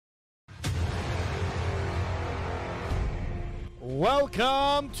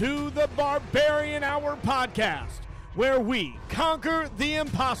Welcome to the Barbarian Hour podcast, where we conquer the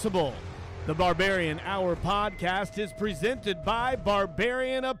impossible. The Barbarian Hour podcast is presented by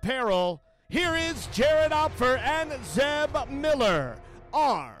Barbarian Apparel. Here is Jared Opfer and Zeb Miller.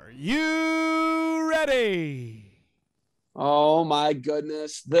 Are you ready? Oh my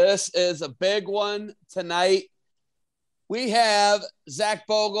goodness. This is a big one tonight. We have Zach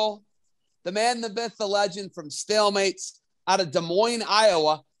Bogle, the man, the myth, the legend from Stalemates out of Des Moines,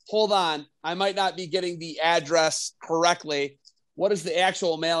 Iowa. Hold on. I might not be getting the address correctly. What is the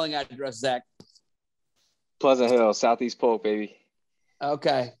actual mailing address, Zach? Pleasant Hill, Southeast Polk, baby.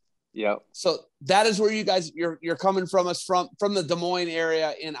 Okay. Yep. So that is where you guys, you're coming from us from the Des Moines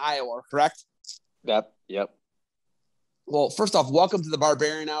area in Iowa, correct? Yep. Well, first off, welcome to the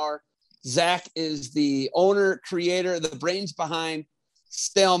Barbarian Hour. Zach is the owner, creator, the brains behind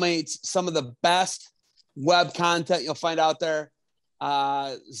Stalemates, some of the best web content you'll find out there.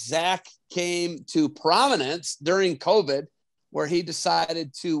 Zach came to prominence during COVID, where he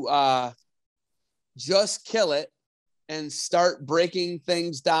decided to just kill it and start breaking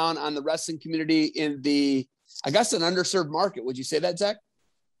things down on the wrestling community in the, I guess, an underserved market. Would you say that, Zach?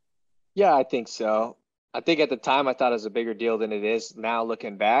 Yeah, I think so. I think at the time I thought it was a bigger deal than it is now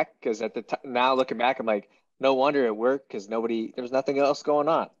looking back. Because now looking back, I'm like, no wonder it worked, because there was nothing else going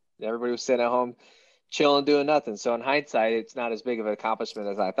on. Everybody was sitting at home chilling, doing nothing. So in hindsight, it's not as big of an accomplishment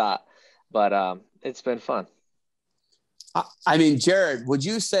as I thought. But it's been fun. I mean, Jared, would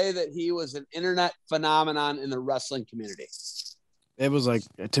you say that he was an internet phenomenon in the wrestling community? It was like,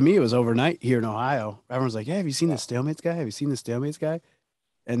 to me, it was overnight here in Ohio. Everyone's like, hey, have you seen the Stalemates guy? Have you seen the Stalemates guy?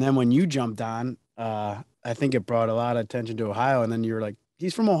 And then when you jumped on, I think it brought a lot of attention to Ohio. And then you were like,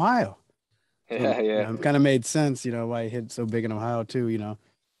 he's from Ohio. So, Yeah. It kind of made sense, why he hit so big in Ohio too,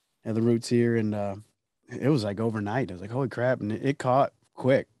 and the roots here. And it was like overnight. I was like, holy crap. And it caught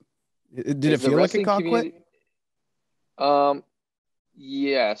quick. Did it feel like it caught quick?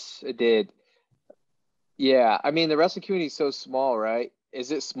 Yes, it did. Yeah. I mean, the wrestling community is so small, right?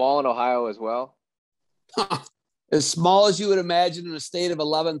 Is it small in Ohio as well? As small as you would imagine in a state of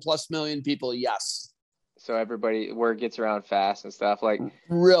 11 plus million people. Yes. So word gets around fast and stuff, like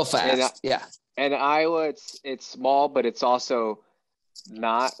real fast. Yeah. And Iowa, it's small, but it's also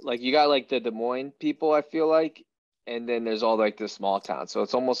not, like, you got like the Des Moines people, I feel like, and then there's all like the small towns. So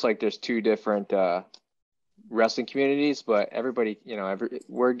it's almost like there's two different wrestling communities, but everybody,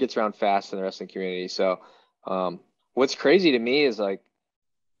 word gets around fast in the wrestling community. So what's crazy to me is, like,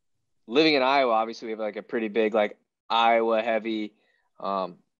 living in Iowa, obviously we have like a pretty big, like, Iowa heavy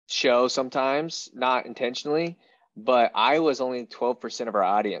show sometimes, not intentionally, but Iowa's only 12% of our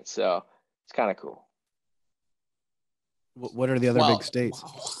audience. So it's kind of cool. What are the other big states?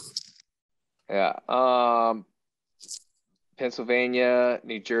 Yeah. Pennsylvania,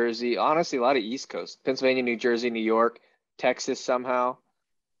 New Jersey, honestly, a lot of East Coast, Pennsylvania, New Jersey, New York, Texas somehow,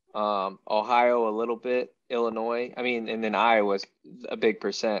 Ohio a little bit, Illinois. I mean, and then Iowa's a big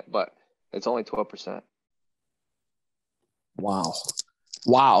percent, but it's only 12%.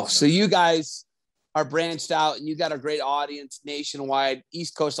 Wow. So you guys are branched out and you got a great audience nationwide,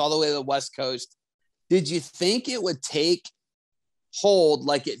 East Coast, all the way to the West Coast. Did you think it would take hold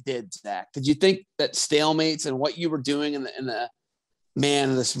like it did, Zach? Did you think that Stalemates and what you were doing in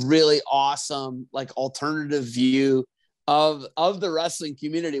this really awesome, like, alternative view of the wrestling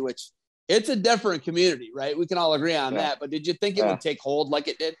community, which it's a different community, right? We can all agree on that. But did you think it would take hold like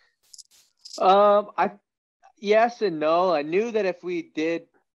it did? Yes and no. I knew that if we did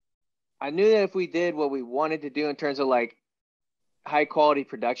what we wanted to do in terms of, like, high quality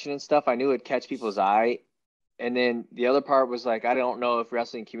production and stuff, I knew it'd catch people's eye. And then the other part was, like, I don't know if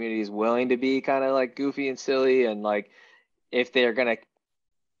wrestling community is willing to be kind of like goofy and silly, and, like, if they're gonna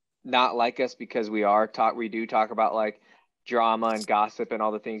not like us because we do talk about, like, drama and gossip and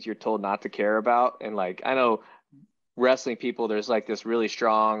all the things you're told not to care about. And, like, I know wrestling people, there's like this really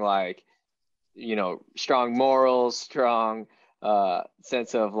strong, like, strong morals, strong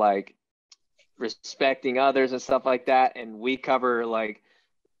sense of, like, respecting others and stuff like that. And we cover, like,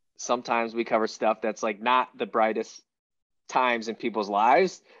 sometimes we cover stuff that's, like, not the brightest times in people's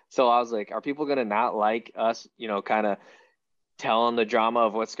lives. So I was like, are people going to not like us, kind of telling the drama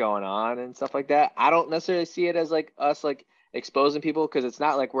of what's going on and stuff like that? I don't necessarily see it as, like, us, like, exposing people, because it's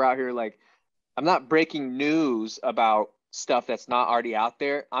not like we're out here, like, I'm not breaking news about stuff that's not already out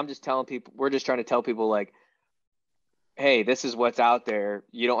there. I'm just telling people, we're just trying to tell people, like, hey, this is what's out there.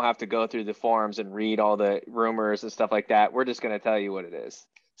 You don't have to go through the forums and read all the rumors and stuff like that. We're just going to tell you what it is.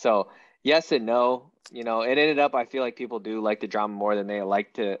 So yes and no. It ended up, I feel like people do like the drama more than they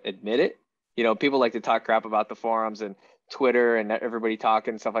like to admit it. People like to talk crap about the forums and Twitter and everybody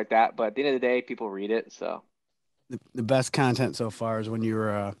talking and stuff like that. But at the end of the day, people read it. So The best content so far is when you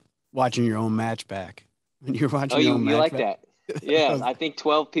were watching your own match back. When you're watching your own you match like back. that? Yeah, I think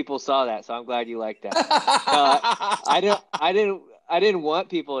 12 people saw that, so I'm glad you like that. I didn't want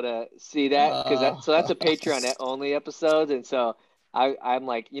people to see that because that's a Patreon only episode, and so I'm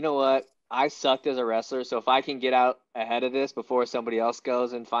like, you know what? I sucked as a wrestler, so if I can get out ahead of this before somebody else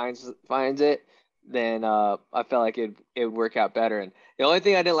goes and finds it, then I felt like it would work out better. And the only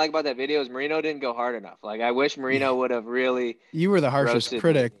thing I didn't like about that video is Marino didn't go hard enough. Like I wish Marino would have really. You were the harshest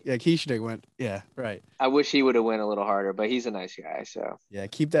critic. Me. Like he should have went. Yeah, right. I wish he would have went a little harder, but he's a nice guy. So yeah,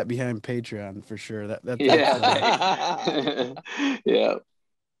 keep that behind Patreon for sure. Yeah. Yeah.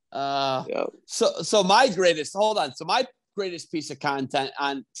 So my greatest. Hold on. So my greatest piece of content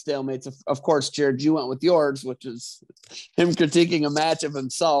on Stalemates, of course, Jared, you went with yours, which is him critiquing a match of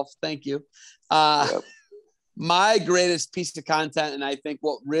himself. Thank you. My greatest piece of content, and I think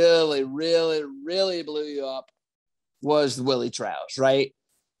what really, really, really blew you up was the Willie trials, right?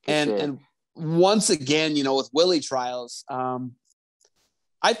 And once again, with Willie trials,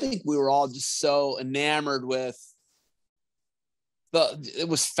 I think we were all just so enamored with it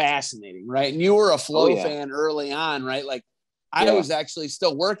was fascinating, right? And you were a Flow fan early on, right? Like I was actually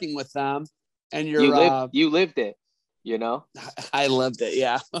still working with them, and you lived it, I lived it,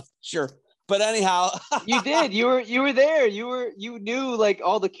 yeah, sure. But anyhow, you did. You were there. You knew like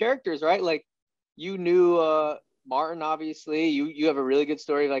all the characters, right? Like you knew Martin, obviously. You have a really good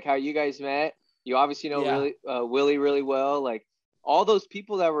story of like how you guys met. You obviously know Willie really well. Like all those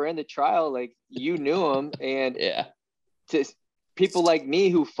people that were in the trial, like you knew them, and to people like me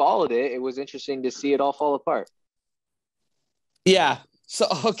who followed it, it was interesting to see it all fall apart. Yeah. So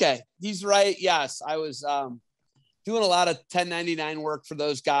okay, he's right. Yes, I was doing a lot of 1099 work for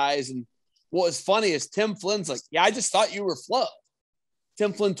those guys, and what was funny is Tim Flynn's like, yeah, I just thought you were Flo.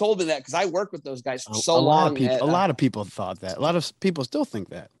 Tim Flynn told me that because I worked with those guys for so long. A lot of people thought that. A lot of people still think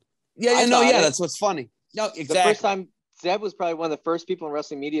that. Yeah, that's what's funny. No, exactly. The first time Zeb was probably one of the first people in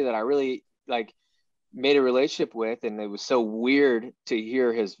wrestling media that I really like made a relationship with, and it was so weird to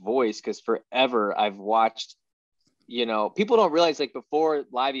hear his voice because forever I've watched. People don't realize like before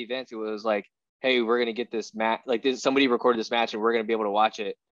live events, it was like, hey, we're gonna get this match. Like somebody recorded this match, and we're gonna be able to watch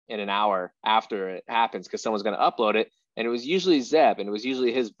it in an hour after it happens because someone's going to upload it. And it was usually Zeb, and it was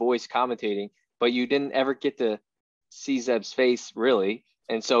usually his voice commentating, but you didn't ever get to see Zeb's face really.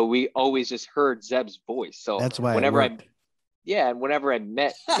 And so we always just heard Zeb's voice. So that's why whenever I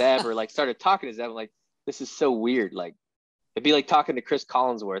met Zeb or like started talking to Zeb, I'm like, this is so weird. Like it'd be like talking to Chris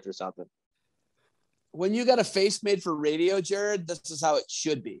Collinsworth or something. When you got a face made for radio, Jared, this is how it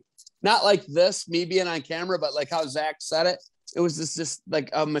should be. Not like this, me being on camera, but like how Zach said it. It was just like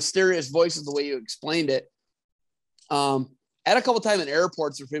a mysterious voice is the way you explained it. At a couple times in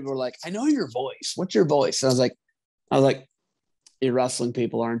airports where people were like, I know your voice. What's your voice? And I was like, you're wrestling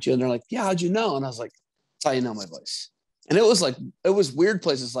people, aren't you? And they're like, yeah, how'd you know? And I was like, that's how you know my voice. And it was weird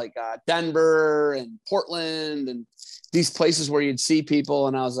places like Denver and Portland and these places where you'd see people.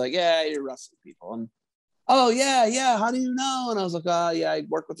 And I was like, yeah, you're wrestling people. And oh yeah. How do you know? And I was like, yeah, I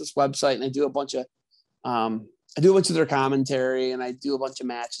work with this website and I do a bunch of their commentary and I do a bunch of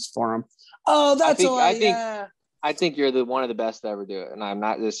matches for them. Oh, that's I think you're one of the best to ever do it. And I'm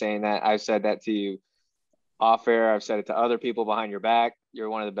not just saying that. I've said that to you off air. I've said it to other people behind your back. You're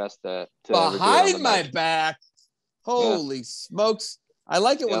one of the best to behind my back. Holy smokes. I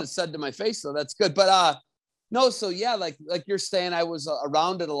like it when it's said to my face, though. That's good. But no, so yeah, like you're saying, I was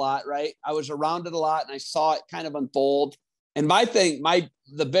around it a lot, right? I was around it a lot and I saw it kind of unfold. And the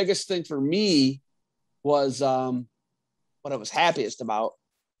biggest thing for me was what I was happiest about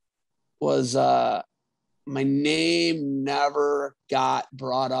was my name never got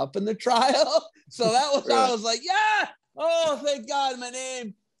brought up in the trial. So that was how I was like, yeah, oh, thank God my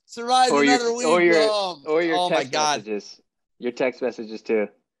name survived another week. Or your text messages. Your text messages too.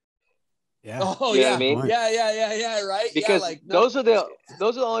 Yeah. Oh, you know yeah. What I mean? Yeah, right. Because those are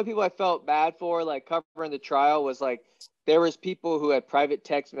the only people I felt bad for, like covering the trial was like there was people who had private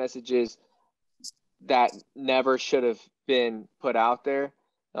text messages that never should have been put out there.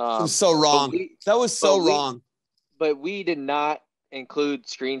 It was so wrong. That was so wrong. But we did not include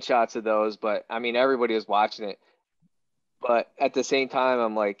screenshots of those. But I mean, everybody was watching it. But at the same time,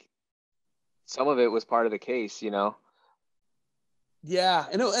 I'm like, some of it was part of the case, Yeah,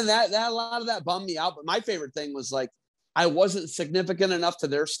 and that a lot of that bummed me out. But my favorite thing was like I wasn't significant enough to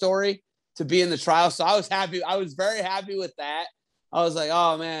their story to be in the trial, so I was happy. I was very happy with that. I was like,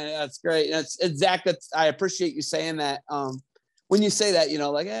 oh man, that's great. That's Zach. I appreciate you saying that. When you say that,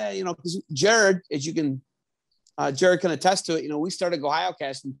 because Jared, as you can Jared can attest to it. You know, we started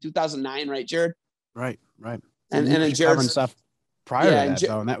GoHioCast in 2009, right, Jared? Right. And you then were covering stuff prior to that,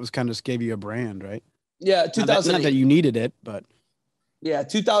 though, and that was kind of just gave you a brand, right? Yeah, Not 2008. that you needed it, but. Yeah,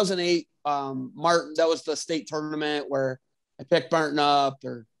 2008, Martin, that was the state tournament where I picked Martin up.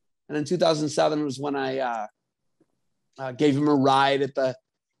 And then 2007 was when I gave him a ride at the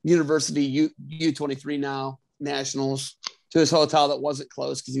University U23 now Nationals to his hotel that wasn't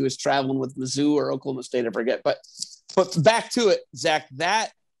close because he was traveling with Mizzou or Oklahoma State, I forget. But back to it, Zach,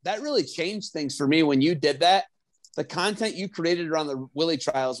 that really changed things for me when you did that. The content you created around the Willie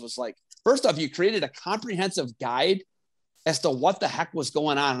trials was like, first off, you created a comprehensive guide as to what the heck was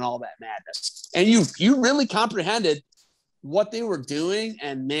going on and all that madness. And you really comprehended what they were doing.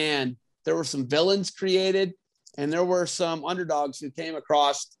 And man, there were some villains created and there were some underdogs who came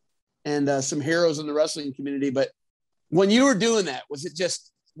across and some heroes in the wrestling community. But when you were doing that, was it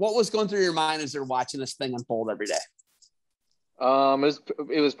just, what was going through your mind as you're watching this thing unfold every day?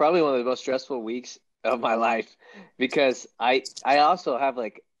 It was probably one of the most stressful weeks of my life because I also have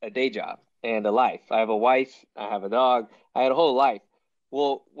like a day job and a life. I have a wife, I have a dog, I had a whole life.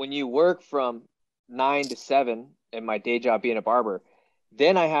 Well, when you work from 9 to 7 and my day job being a barber,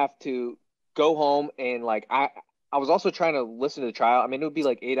 then I have to go home and like, I was also trying to listen to the trial. I mean, it would be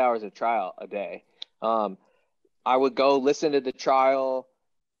like 8 hours of trial a day. I would go listen to the trial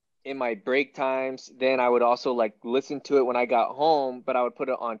in my break times. Then I would also like listen to it when I got home, but I would put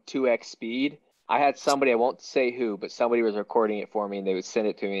it on 2x speed. I had somebody, I won't say who, but somebody was recording it for me and they would send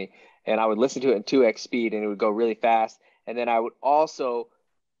it to me and I would listen to it in 2x speed and it would go really fast. And then I would also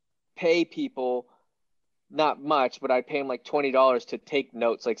pay people, not much, but I'd pay them like $20 to take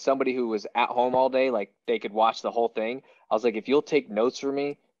notes. Like somebody who was at home all day, like they could watch the whole thing. I was like, if you'll take notes for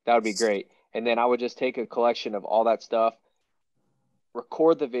me, that would be great. And then I would just take a collection of all that stuff,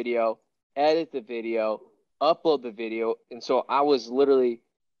 record the video, edit the video, upload the video. And so I was literally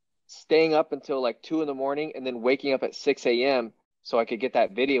staying up until like 2 a.m. and then waking up at 6 a.m. so I could get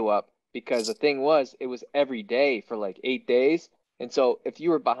that video up, because the thing was, it was every day for like 8 days. And so if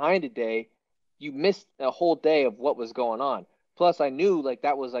you were behind a day, you missed a whole day of what was going on. Plus I knew like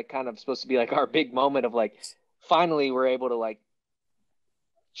that was like kind of supposed to be like our big moment of like, finally we're able to like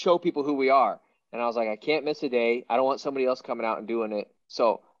show people who we are. And I was like, I can't miss a day. I don't want somebody else coming out and doing it.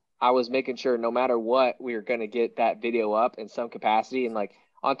 So I was making sure no matter what, we were going to get that video up in some capacity. And like,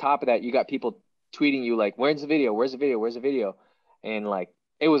 on top of that, you got people tweeting you like, where's the video? Where's the video? Where's the video? And like,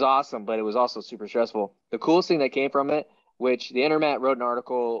 it was awesome, but it was also super stressful. The coolest thing that came from it, which the Internet wrote an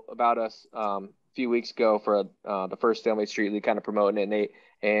article about us a few weeks ago for the first Stalemate Street League, kind of promoting it.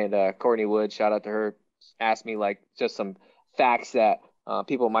 And Courtney Wood, shout out to her, asked me like just some facts that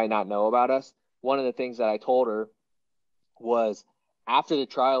people might not know about us. One of the things that I told her was after the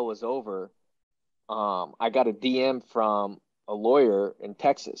trial was over, I got a DM from a lawyer in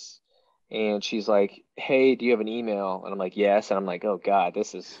Texas. And she's like, hey, do you have an email? And I'm like, yes. And I'm like, oh God,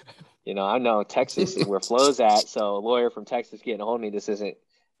 this is, I know Texas is where Flo's at. So a lawyer from Texas getting a hold of me, this isn't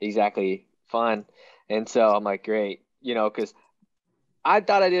exactly fun. And so I'm like, great, because I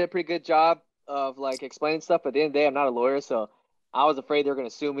thought I did a pretty good job of like explaining stuff. But at the end of the day, I'm not a lawyer. So I was afraid they were going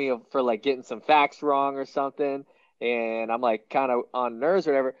to sue me for like getting some facts wrong or something. And I'm like kind of on nerves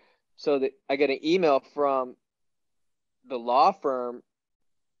or whatever. So that I get an email from the law firm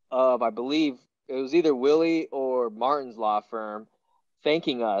of, I believe it was either Willie or Martin's law firm,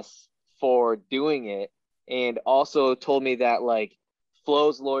 thanking us for doing it. And also told me that like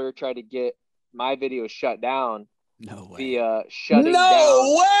Flo's lawyer tried to get my video shut down. No way. Via shutting down.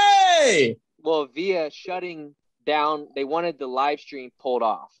 No way. Well, via shutting down, they wanted the live stream pulled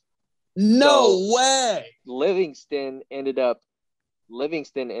off. No way. Livingston ended up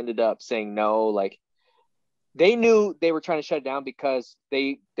saying no. Like they knew they were trying to shut it down because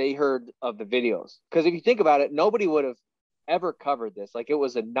they heard of the videos. Because if you think about it, nobody would have ever covered this. Like it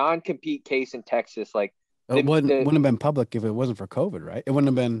was a non-compete case in Texas. Like it wouldn't have been public if it wasn't for COVID, right? It wouldn't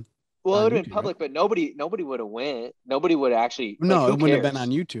have been. Well, it would have been public, right? But nobody would have went. Nobody would actually. No, like, it wouldn't have been on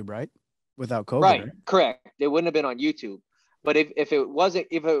YouTube, right? Without COVID, right? Correct. It wouldn't have been on YouTube. But if it wasn't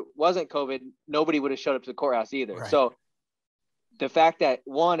COVID, nobody would have showed up to the courthouse either. Right. So the fact that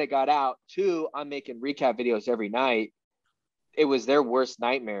one, it got out, two, I'm making recap videos every night. It was their worst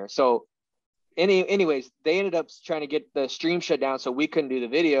nightmare. So anyways, they ended up trying to get the stream shut down so we couldn't do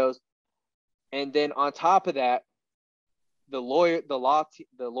the videos. And then on top of that, the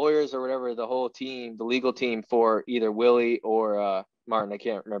lawyers or whatever, the whole team, the legal team for either Willie or Martin, I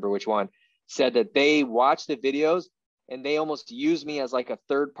can't remember which one, said that they watched the videos and they almost used me as like a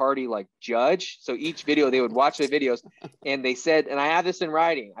third party like judge. So each video they would watch the videos, and they said, and I have this in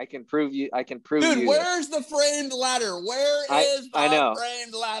writing. I can prove you. Dude, where's the framed letter? Where is the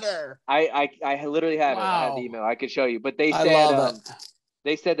framed letter? I literally have it. I have the email. I could show you. But they said I love it.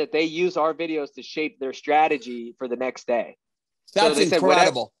 They said that they use our videos to shape their strategy for the next day. That's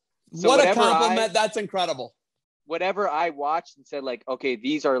incredible. What a compliment. That's incredible. Whatever I watched and said, like, okay,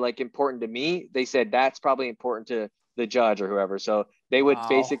 these are like important to me. They said that's probably important to the judge or whoever. So they would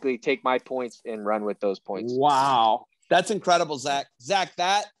basically take my points and run with those points. Wow. That's incredible, Zach. Zach,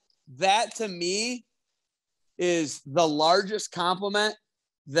 that to me is the largest compliment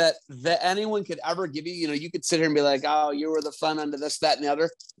that anyone could ever give you. You know, you could sit here and be like, oh, you were the fun end of this, that, and the other.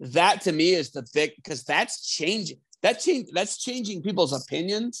 That to me is the big, because that's changing. That's changing people's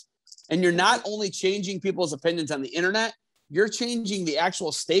opinions. And you're not only changing people's opinions on the internet, you're changing the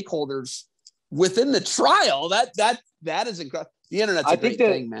actual stakeholders within the trial. That is incredible. The internet's a great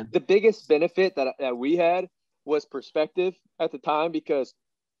thing, man. The biggest benefit that we had was perspective at the time, because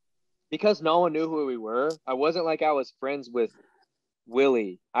no one knew who we were. I wasn't like I was friends with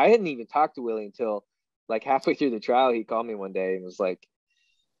Willie. I hadn't even talked to Willie until like halfway through the trial. He called me one day and was like,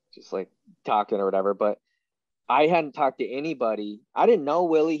 just like talking or whatever. But I hadn't talked to anybody. I didn't know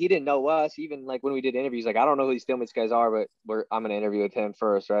Willie. He didn't know us. Even like when we did interviews, like, I don't know who these Stalemates guys are, but I'm going to interview with him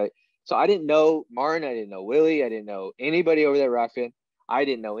first, right? So I didn't know Martin. I didn't know Willie. I didn't know anybody over there at Rockfin. I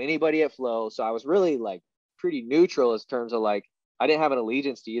didn't know anybody at Flow. So I was really like pretty neutral in terms of like, I didn't have an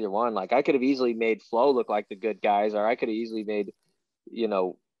allegiance to either one. Like I could have easily made Flow look like the good guys, or I could have easily made, you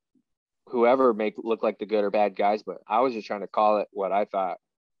know, whoever look like the good or bad guys. But I was just trying to call it what I thought,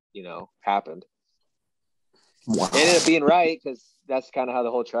 you know, happened. Wow. It ended up being right, because that's kind of how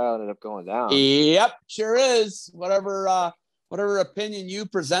the whole trial ended up going down. Yep, sure is. Whatever opinion you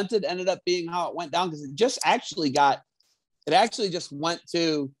presented ended up being how it went down, because it actually just went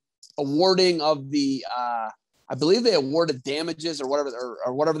to awarding of the I believe they awarded damages or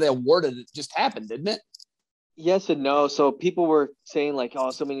whatever they awarded. It just happened, didn't it? Yes and no. So people were saying like,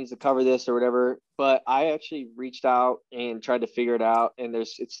 oh, somebody needs to cover this or whatever. But I actually reached out and tried to figure it out, and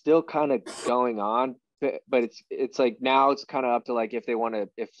it's still kind of going on. But it's like now it's kind of up to like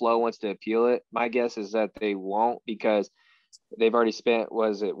if Flo wants to appeal it. My guess is that they won't, because they've already spent,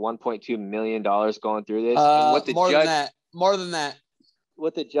 $1.2 million going through this. And what the more than that.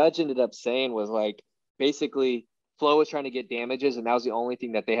 What the judge ended up saying was like, basically Flo was trying to get damages, and that was the only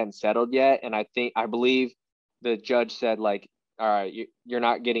thing that they hadn't settled yet. And I believe the judge said like, all right, you're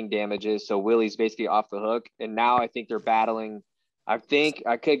not getting damages, so Willie's basically off the hook. And now I think they're battling. I think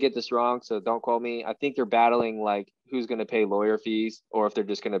I could get this wrong, so don't quote me. I think they're battling like who's going to pay lawyer fees, or if they're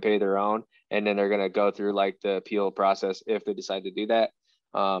just going to pay their own, and then they're going to go through like the appeal process if they decide to do that.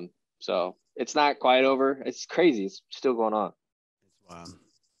 So it's not quite over. It's crazy. It's still going on. Wow.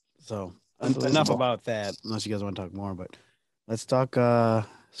 So enough about that, unless you guys want to talk more. But let's talk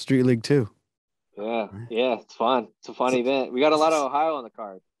Street League 2. Yeah, it's fun. It's a fun event. We got a lot of Ohio on the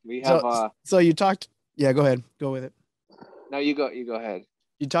card. We have. So you talked. Yeah, go ahead. Go with it. No, you go ahead.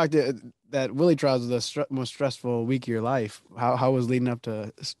 You talked that Willie trials was the most stressful week of your life. How was leading up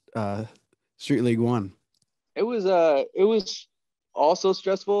to Street League 1? It was also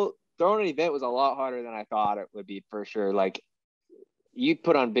stressful. Throwing an event was a lot harder than I thought it would be, for sure. Like, you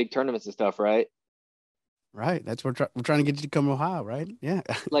put on big tournaments and stuff, right? Right. That's what we're trying to get you to come to Ohio, right? Yeah.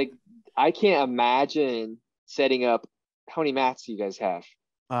 Like, I can't imagine setting up. How many mats do you guys have?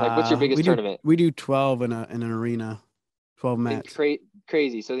 Like, what's your biggest tournament? We do 12 in an arena. 12 mats.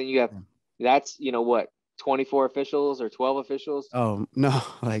 Crazy. So then you have, that's, what, 24 officials or 12 officials? Oh, no,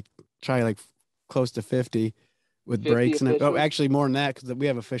 like try like close to 50 with 50 breaks. Officials? And actually more than that, because we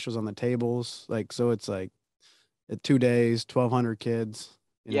have officials on the tables. Like, so it's like 2 days, 1,200 kids.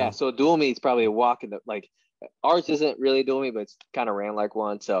 Yeah. So a dual meet's probably a walk in the, like, ours isn't really a dual meet, but it's kind of ran like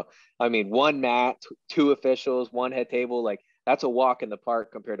one. So, I mean, one mat, 2 officials, 1 head table, like that's a walk in the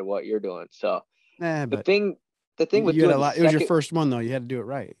park compared to what you're doing. So the thing with you had it was your first one though. You had to do it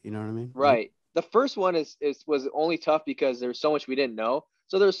right. You know what I mean? Right. The first one was only tough because there's so much we didn't know.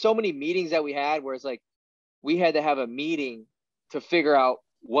 So there's so many meetings that we had where it's like we had to have a meeting to figure out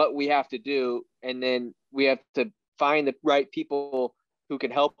what we have to do, and then we have to find the right people who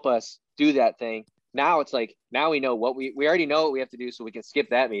can help us do that thing. Now it's like now we know what we already know what we have to do, so we can skip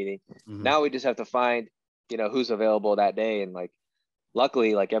that meeting. Mm-hmm. Now we just have to find who's available that day, and like.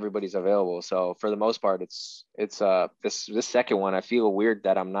 Luckily, like everybody's available. So for the most part, it's this second one. I feel weird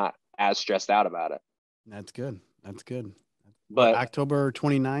that I'm not as stressed out about it. That's good. But October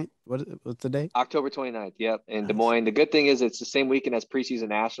 29th, what's the date? October 29th. Yep. In Des Moines. The good thing is it's the same weekend as preseason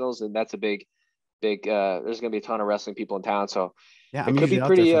nationals. And that's a big there's gonna be a ton of wrestling people in town, so Yeah, it I'm could be usually out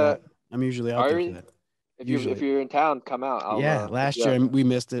pretty. there for that. I'm usually out there for that. If you're in town, come out. Yeah, last year we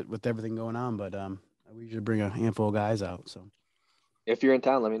missed it with everything going on, but we usually bring a handful of guys out. So if you're in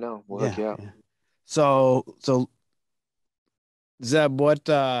town, let me know. We'll hook you up. Yeah. So Zeb, what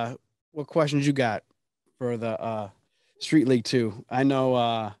questions you got for the Street League 2? I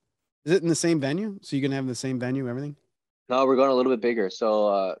know is it in the same venue? So you're gonna have the same venue, everything? No, we're going a little bit bigger.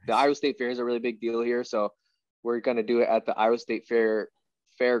 So the Iowa State Fair is a really big deal here. So we're gonna do it at the Iowa State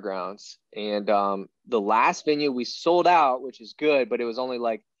Fairgrounds. And the last venue we sold out, which is good, but it was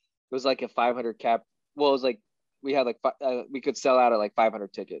like a 500 cap. Well, it was like we had we could sell out at like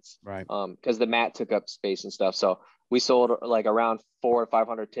 500 tickets, right? Because the mat took up space and stuff. So we sold like around 400 or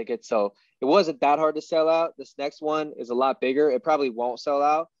 500 tickets. So it wasn't that hard to sell out. This next one is a lot bigger. It probably won't sell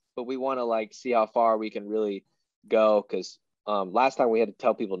out, but we want to like see how far we can really go. Because last time we had to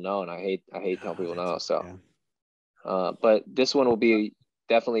tell people no, and I hate telling people no. So, but this one will be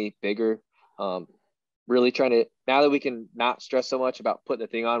definitely bigger. Really trying to, now that we can not stress so much about putting the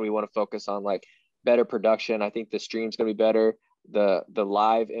thing on, we want to focus on like better production. I think the stream's going to be better. The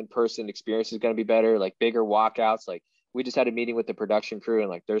live in-person experience is going to be better, like bigger walkouts. Like we just had a meeting with the production crew and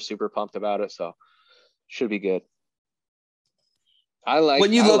like they're super pumped about it. So should be good. I like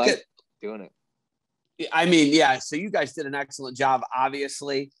doing it. I mean, yeah. So you guys did an excellent job.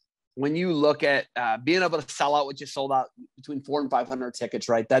 Obviously, when you look at being able to sell out what you sold out between 400 and 500 tickets,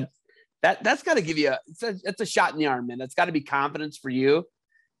 right? That's got to give you it's a shot in the arm, man. That's got to be confidence for you.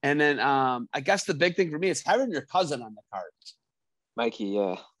 And then I guess the big thing for me is having your cousin on the cards. Mikey,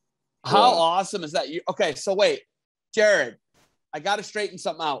 yeah. How awesome is that? Okay, so wait, Jared, I got to straighten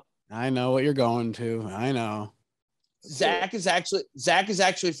something out. I know what you're going to. I know. Zach is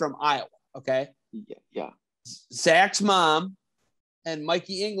actually from Iowa. Okay. Yeah. Zach's mom and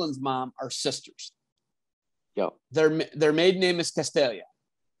Mikey England's mom are sisters. Yep. Their maiden name is Castelia.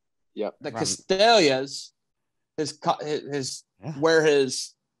 Yep. The Castelias, where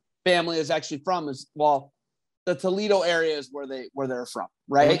his family is actually from is, well, the Toledo area is where they're from,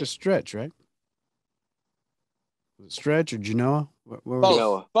 right? They went to Stretch, right? Was it Stretch or Genoa?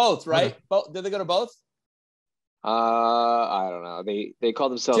 Both, right? Okay. Both. Did they go to both? I don't know. They call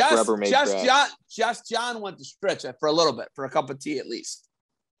themselves Rubbermaid. Just John went to Stretch for a little bit, for a cup of tea at least.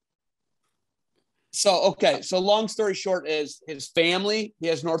 So long story short is his family, he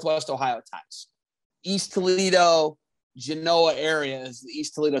has Northwest Ohio ties. East Toledo, Genoa area is the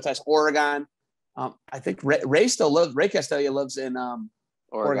East Toledo ties. Oregon. I think Ray Castelia lives in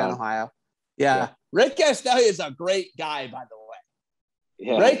Oregon, Ohio. Yeah. Ray Castelia is a great guy, by the way.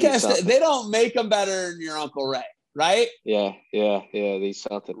 Yeah, Ray Castelia, they don't make him better than your Uncle Ray, right? Yeah. He's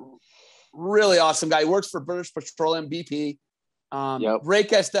something. Really awesome guy. He works for British Petroleum, BP. Ray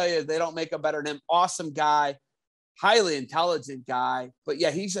Castelia, they don't make him better than him. Awesome guy, highly intelligent guy. But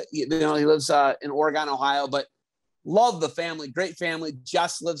yeah, he lives in Oregon, Ohio. But love the family, great family.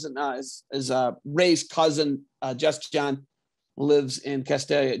 Jess lives in Ray's cousin. Jess John lives in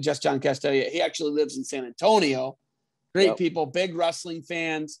Castelia. Jess John Castelia. He actually lives in San Antonio. Great people, big wrestling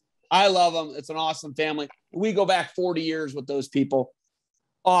fans. I love them. It's an awesome family. We go back 40 years with those people.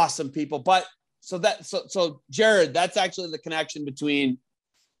 Awesome people. But so Jared, that's actually the connection between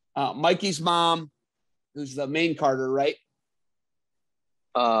Mikey's mom, who's the main carder, right?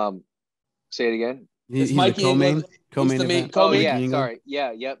 Say it again. He's Mikey co-main. Main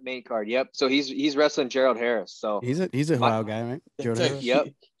card. Yep. So he's wrestling Gerald Harris. So he's a Ohio guy, right? Gerald Harris. Yep.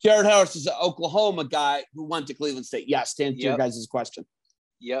 Jared Harris is an Oklahoma guy who went to Cleveland State. Yes, to answer your guys' question.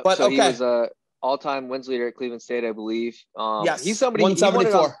 Yep. But he was all-time wins leader at Cleveland State, I believe. Yes. He's somebody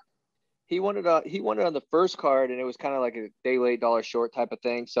 174. He won it on the first card, and it was kind of like a day late, dollar short type of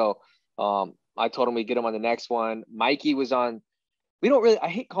thing. So I told him we'd get him on the next one. Mikey was on. I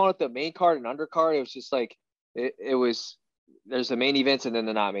hate calling it the main card and undercard. It was just like it was. There's the main events and then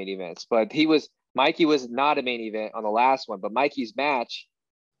the not main events. But Mikey was not a main event on the last one. But Mikey's match,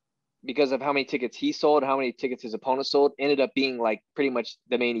 because of how many tickets he sold, how many tickets his opponent sold, ended up being like pretty much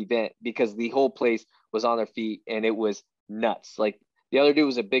the main event because the whole place was on their feet and it was nuts. Like the other dude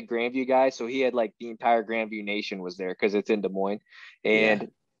was a big Grandview guy, so he had like the entire Grandview Nation was there because it's in Des Moines.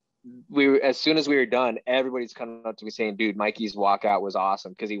 And as soon as we were done, everybody's coming up to me saying, "Dude, Mikey's walkout was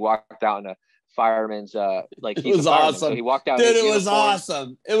awesome," because he walked out in a fireman's it was awesome. So he walked out. Dude, it was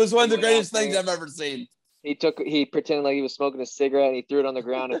awesome. It was one of the greatest things I've ever seen. He pretended like he was smoking a cigarette and he threw it on the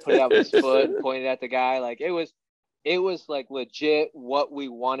ground and put it out with his foot and pointed at the guy. Like it was like legit what we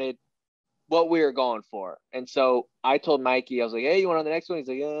wanted, what we were going for. And so I told Mikey, I was like, "Hey, you want on the next one?" He's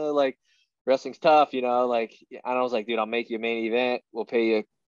like, "Yeah, like wrestling's tough, like," and I was like, "Dude, I'll make you a main event. We'll pay you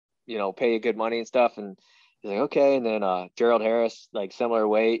pay you good money and stuff. And he's like, okay. And then Gerald Harris, like similar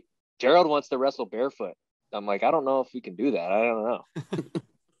weight. Gerald wants to wrestle barefoot. I'm like, I don't know if we can do that. I don't know.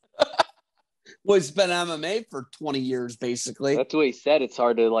 Well, he's been MMA for 20 years, basically. That's what he said. It's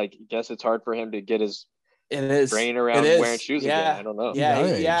hard to it's hard for him to get his brain around wearing shoes again. I don't know. He's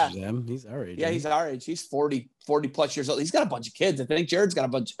our age. Yeah, he's our age. He's 40 plus years old. He's got a bunch of kids. I think Gerald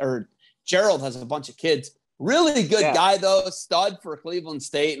has a bunch of kids. Really good guy, though. Stud for Cleveland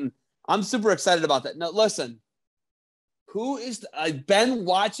State. And I'm super excited about that. Now, listen, I've been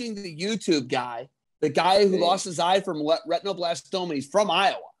watching the YouTube guy, the guy who lost his eye from retinoblastoma. He's from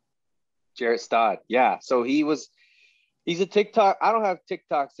Iowa. Jarrett Stodd. Yeah. So he's a TikTok. I don't have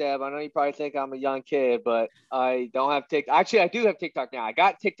TikTok, Seb. I know you probably think I'm a young kid, but I don't have TikTok. Actually, I do have TikTok now. I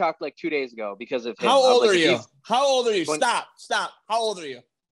got TikTok like 2 days ago because of him. How old are you? How old are you? Stop. How old are you?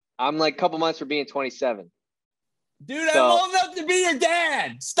 I'm like a couple months from being 27. Dude, I'm old enough to be your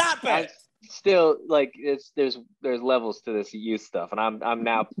dad. Stop it. I'm still like there's levels to this youth stuff, and I'm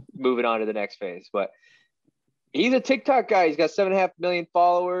now moving on to the next phase. But he's a TikTok guy. He's got 7.5 million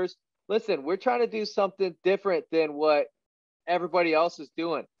followers. Listen, we're trying to do something different than what everybody else is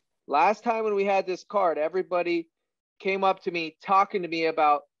doing. Last time when we had this card, everybody came up to me talking to me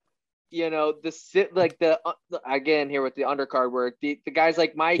about, again here with the undercard work, the guys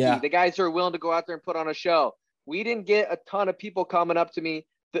like Mikey, the guys who are willing to go out there and put on a show. We didn't get a ton of people coming up to me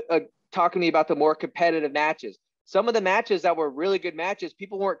talking to me about the more competitive matches. Some of the matches that were really good matches,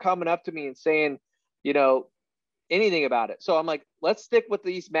 people weren't coming up to me and saying, anything about it. So I'm like, let's stick with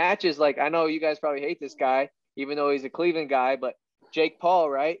these matches. Like, I know you guys probably hate this guy, even though he's a Cleveland guy, but Jake Paul,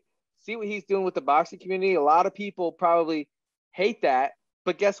 right? See what he's doing with the boxing community. A lot of people probably hate that,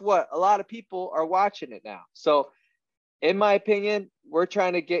 but guess what? A lot of people are watching it now. So in my opinion, we're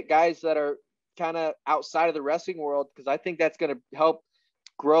trying to get guys that are kind of outside of the wrestling world, because I think that's going to help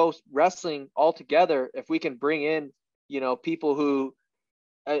grow wrestling altogether. If we can bring in, people who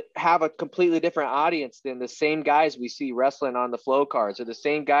have a completely different audience than the same guys we see wrestling on the flow cards or the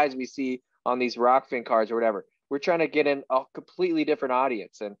same guys we see on these Rockfin cards or whatever. We're trying to get in a completely different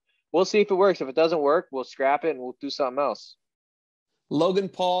audience, and we'll see if it works. If it doesn't work, we'll scrap it and we'll do something else. Logan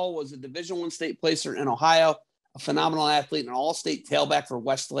Paul was a Division I state placer in Ohio, a phenomenal athlete, and an all-state tailback for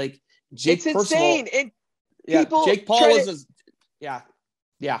Westlake. It's insane. And Jake Paul was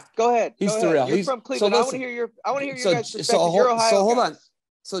Go ahead. He's the real. You're from Cleveland. I want to hear your guys' perspective. You're Ohio. So hold on.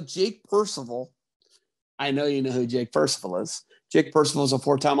 So Jake Percival, I know you know who Jake Percival is. Jake Percival is a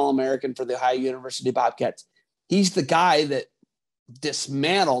 4-time All-American for the Ohio University Bobcats. He's the guy that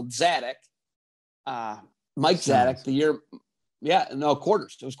dismantled Zadok, Mike Zadok, the year. Yeah, no,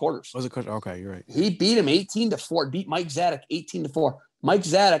 quarters. It was quarters. Was it quarters? Okay, you're right. He beat him 18-4. Beat Mike Zadok 18-4. Mike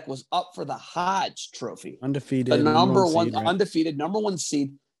Zadok was up for the Hodge Trophy. Undefeated. The undefeated number one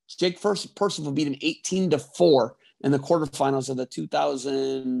seed. Jake Percival beat him 18-4 in the quarterfinals of the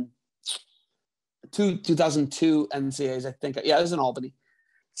 2002 NCAAs, I think. Yeah, it was in Albany.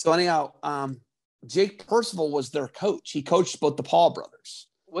 So anyhow, Jake Percival was their coach. He coached both the Paul brothers.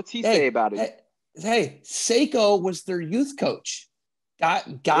 What's he say about it? Hey, Seiko was their youth coach. Guy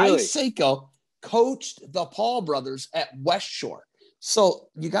really? Seiko coached the Paul brothers at West Shore. So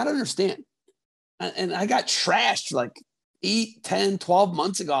you got to understand. And I got trashed like 8, 10, 12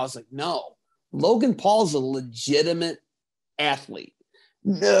 months ago. I was like, no, Logan Paul's a legitimate athlete.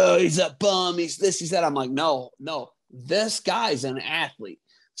 No, he's a bum. He's this, he's that. I'm like, no, this guy's an athlete.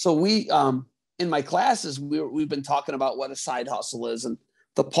 So we, in my classes, we've been talking about what a side hustle is, and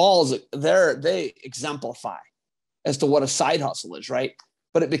the Pauls, they exemplify as to what a side hustle is, right?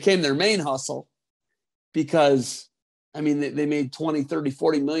 But it became their main hustle because, I mean, they made 20, 30,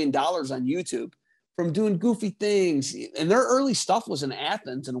 40 million dollars on YouTube from doing goofy things. And their early stuff was in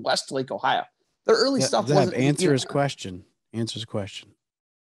Athens and Westlake, Ohio. Their early stuff wasn't. Answer his question.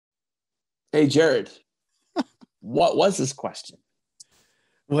 Hey, Jared, what was his question?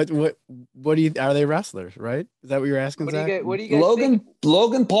 What do you, are they wrestlers, right? Is that what you're asking, Zach? What do you guys think?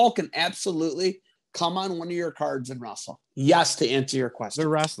 Logan Paul can absolutely come on one of your cards and wrestle. Yes, to answer your question. They're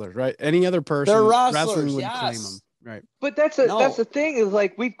wrestlers, right? Any other person they're wrestlers, wrestling would yes. claim them, right? But that's the thing is,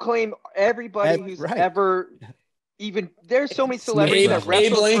 like, we've claimed everybody who's ever even. There's so many celebrities that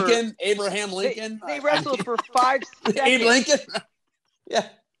wrestled Abraham Lincoln. They wrestled for 5 seconds. Abe Lincoln.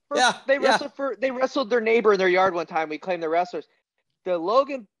 They wrestled their neighbor in their yard one time. We claimed they're wrestlers. The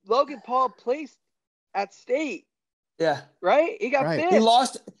Logan Paul placed at state. Yeah. Right? He got fifth.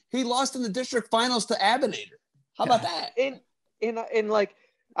 He lost in the district finals to Abinator. How about that? In like,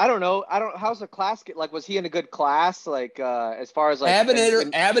 I don't know. How's the class get? Like, was he in a good class? Like, as far as like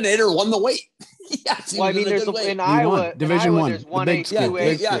Abinator won the weight. Yes, Well, I mean, there's in Iowa, Division One, there's the 1A, big school.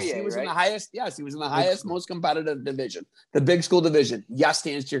 2A, yes, 3A, he was right? in the highest. Yes, he was in the Big highest, school. most competitive division, the big school division. Yes,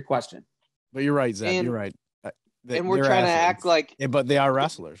 to answer your question. But you're right, Zach. And- You're right. And we're They're trying to athletes. act like Yeah, but they are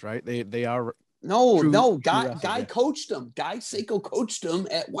wrestlers, right? They are. No, True Guy wrestlers, yeah. coached them. Guy Seiko coached them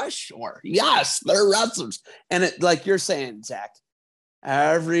at West Shore. Yes, they're wrestlers. And it, like you're saying, Zach,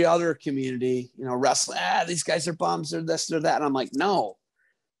 every other community, wrestling, these guys are bums, they're this, they're that. And I'm like, no,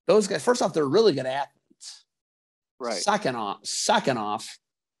 those guys, first off, they're really good athletes. right. Second off,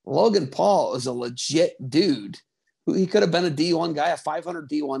 Logan Paul is a legit dude. He could have been a D1 guy, a 500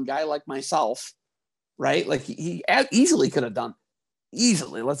 D1 guy like myself, right? Like he easily could have done.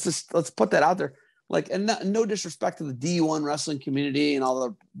 Easily. Let's put that out there. Like, and no disrespect to the D1 wrestling community and all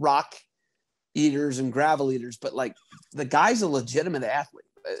the rock eaters and gravel eaters, but like the guy's a legitimate athlete.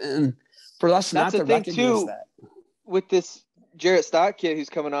 And for us not to recognize that. With this Jarrett Stott kid who's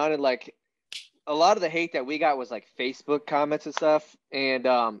coming on, and like a lot of the hate that we got was like Facebook comments and stuff. And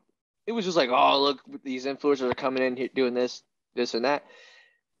it was just like, oh, look, these influencers are coming in here doing this, and that.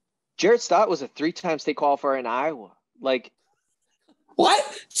 Jarrett Stott was a 3-time state qualifier in Iowa. Like, what?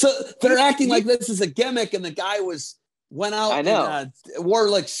 So they're acting like this is a gimmick, and the guy went out and wore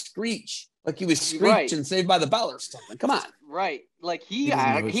like Screech, like he was Screech and Saved by the Bell or something. Come on, right? Like he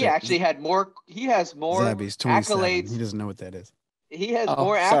actually had more. He has more Zabby's 27. accolades. He doesn't know what that is. He has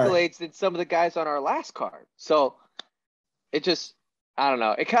more accolades than some of the guys on our last card. So it just, I don't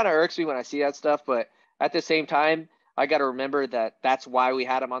know. It kind of irks me when I see that stuff, but at the same time, I got to remember that that's why we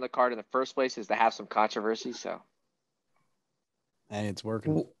had him on the card in the first place, is to have some controversy. So. And it's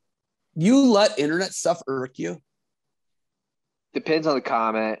working. You let internet stuff irk you? Depends on the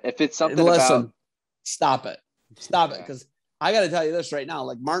comment. If it's something about... Stop it. Because I got to tell you this right now.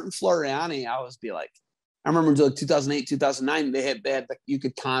 Like Martin Floriani, I always be like, I remember until like 2008, 2009, they had you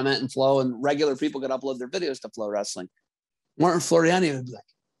could comment and Flow, and regular people could upload their videos to Flow Wrestling. Martin Floriani would be like,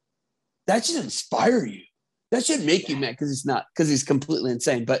 that should inspire you. That should make you mad, because he's completely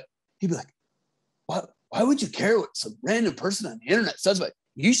insane. But he'd be like, what? Why would you care what some random person on the internet says? But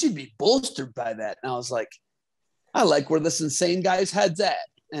you should be bolstered by that. And I was like, I like where this insane guy's head's at.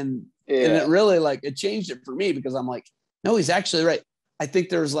 And it really it changed it for me, because I'm like, no, he's actually right. I think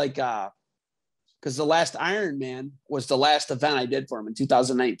there's like, because the last Iron Man was the last event I did for him in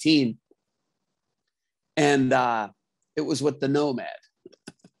 2019. And it was with the Nomad.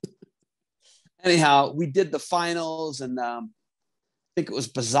 Anyhow, we did the finals, and I think it was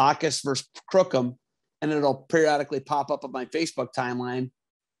Bazakis versus Crookham. And it'll periodically pop up on my Facebook timeline.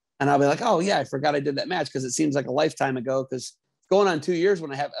 And I'll be like, oh, yeah, I forgot I did that match, because it seems like a lifetime ago, because going on 2 years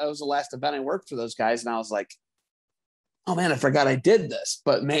when that was the last event I worked for those guys. And I was like, oh, man, I forgot I did this.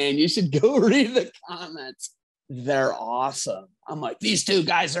 But, man, you should go read the comments. They're awesome. I'm like, these two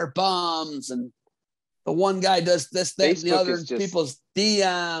guys are bums. And the one guy does this, that, and the other people's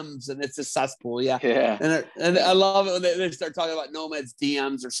DMs, and it's a cesspool. Yeah. And I love it when they start talking about Nomad's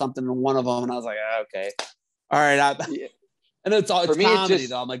DMs or something in one of them. And I was like, okay. All right. And it's comedy,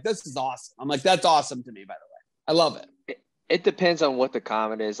 though. I'm like, this is awesome. I'm like, that's awesome to me, by the way. I love it. It depends on what the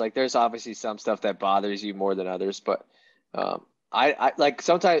comment is. Like, there's obviously some stuff that bothers you more than others, but I like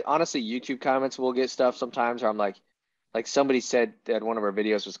sometimes, honestly, YouTube comments will get stuff sometimes where I'm like somebody said that one of our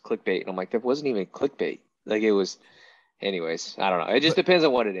videos was clickbait, and I'm like, that wasn't even clickbait. Like, it was, anyways, I don't know. It just depends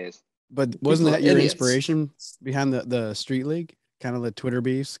on what it is. But wasn't that your inspiration behind the Street League? Kind of the Twitter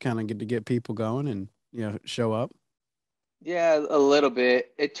beefs, kind of get people going and, show up? Yeah, a little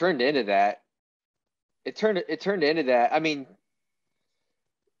bit. It turned into that. It turned into that. I mean,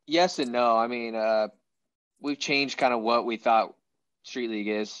 yes and no. I mean, we've changed kind of what we thought Street League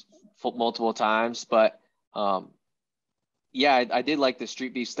is multiple times, but yeah, I did like the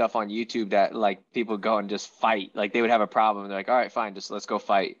Street Beef stuff on YouTube, that like people go and just fight. Like, they would have a problem, and they're like, all right, fine, just let's go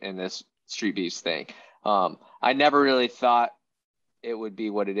fight in this Street Beef thing. I never really thought it would be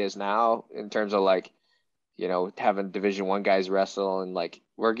what it is now, in terms of like, having Division I guys wrestle, and like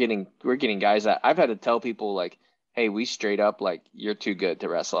we're getting guys that I've had to tell people like, hey, we straight up, like, you're too good to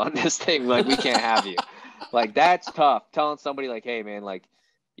wrestle on this thing. Like, we can't have you. Like, that's tough. Telling somebody like, hey man, like,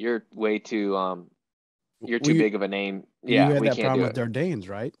 you're way too you're too big of a name. Yeah, you had we that can't problem do with it. Dardanes,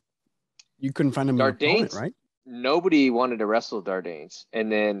 right? You couldn't find him an opponent, right? Nobody wanted to wrestle Dardanes,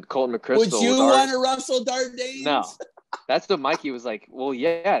 and then Colton McChrystal. Would you want to wrestle Dardanes? No, that's what Mikey was like. Well,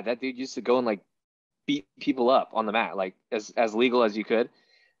 yeah, that dude used to go and like beat people up on the mat, like as legal as you could.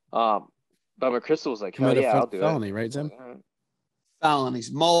 But McChrystal was like, hell yeah, I'll do felony, it. Right, Zim?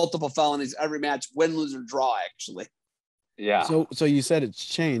 Felonies, multiple felonies, every match, win, lose, or draw, actually. Yeah. So you said it's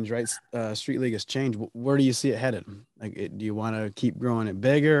changed, right? Street League has changed. Where do you see it headed? Like, do you want to keep growing it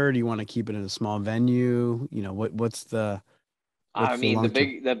bigger? Do you want to keep it in a small venue? You know, what's the I mean, long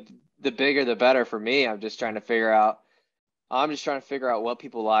term? the bigger the better for me. I'm just trying to figure out what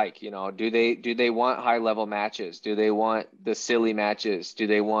people like. You know, do they want high level matches? Do they want the silly matches? Do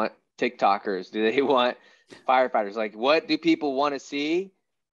they want TikTokers? Do they want firefighters? Like, what do people want to see?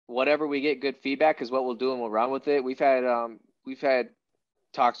 Whatever we get good feedback is what we'll do, and we'll run with it. We've had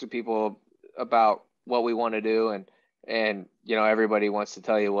talks with people about what we want to do, and you know, everybody wants to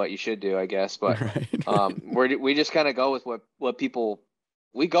tell you what you should do, I guess. But Right. we just kind of go with what people,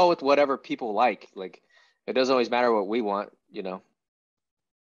 we go with whatever people like. Like, it doesn't always matter what we want, you know.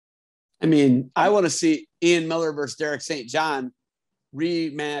 I mean, I want to see Ian Miller versus Derek St. John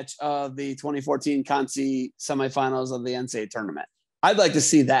rematch of the 2014 Conci semifinals of the NCAA tournament. I'd like to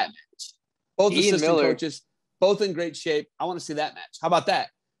see that match. Both Ian assistant Miller, coaches, both in great shape. I want to see that match. How about that?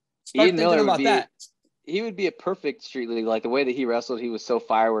 Start Ian thinking Miller would about be that. he would be a perfect street league. Like, the way that he wrestled, he was so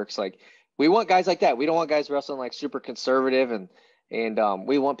fireworks. Like, we want guys like that. We don't want guys wrestling like super conservative, and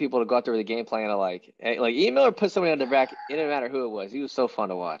we want people to go out there with a game plan of like Ian Miller put somebody on their back. It didn't matter who it was. He was so fun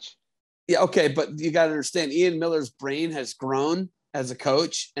to watch. Yeah, okay, but you got to understand, Ian Miller's brain has grown as a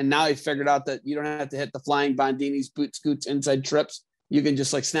coach, and now he figured out that you don't have to hit the flying Bondinis, boot scoots, inside trips. You can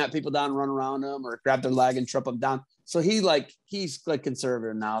just like snap people down, run around them, or grab their leg and trip them down. So he's like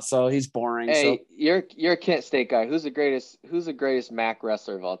conservative now, so he's boring. Hey, So you're a Kent State guy. Who's the greatest MAC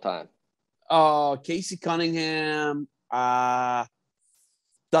wrestler of all time? Casey Cunningham,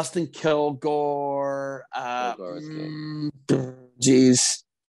 Dustin Kilgore, Kilgore was king. geez.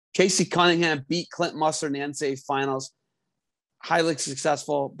 Casey Cunningham beat Clint Musser in the NCAA finals. Highly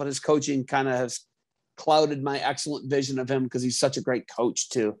successful, but his coaching kind of has clouded my excellent vision of him because he's such a great coach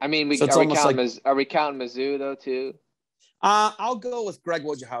too. I mean, So it's almost like are we counting Mizzou though too? I'll go with Greg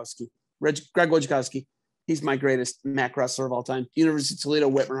Wojciechowski. Greg Wojciechowski. He's my greatest MAC wrestler of all time. University of Toledo,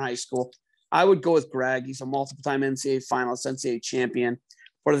 Whitmer High School. I would go with Greg. He's a multiple-time NCAA finalist, NCAA champion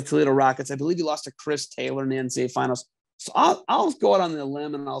for the Toledo Rockets. I believe he lost to Chris Taylor in the NCAA finals. So I'll go out on the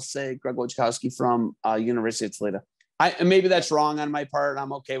limb and I'll say Greg Wojciechowski from University of Toledo. And maybe that's wrong on my part.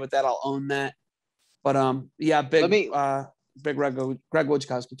 I'm okay with that. I'll own that. But yeah, big Greg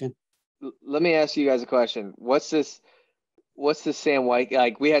Wojciechowski fan. Let me ask you guys a question. What's this Sam White?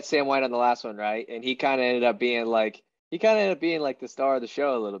 Like, we had Sam White on the last one, right? And he kind of ended up being like the star of the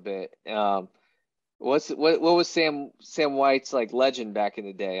show a little bit. What was Sam White's like legend back in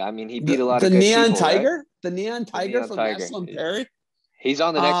the day? I mean, he beat a lot the of good Neon people, Tiger, right? the Neon Tiger from Eshland Perry. He's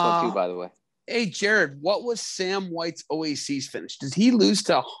on the next one too, by the way. Hey, Jared, what was Sam White's OAC's finish? Did he lose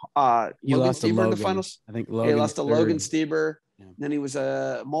to He Logan lost to Stieber in Logan. the finals? I think He lost to Logan Stieber. Yeah. Then he was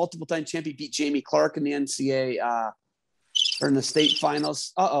a multiple-time champion. Beat Jamie Clark in the NCAA or in the state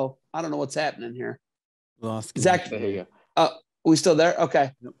finals. I don't know what's happening here. Lost. Zach, There you we still there?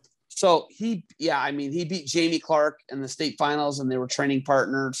 Okay. Yep. So he beat Jamie Clark in the state finals, and they were training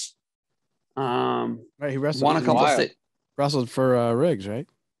partners. Right, he wrestled. Won a couple of state. Wrestled for Riggs, right?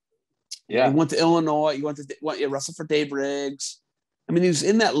 Yeah, he went to Illinois. He wrestled for Dave Riggs. I mean, he was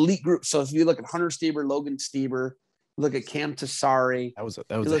in that elite group. So if you look at Hunter Stieber, Logan Stieber, look at Cam Tassari. That was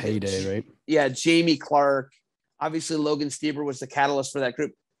a heyday, right? Yeah, Jamie Clark. Obviously, Logan Stieber was the catalyst for that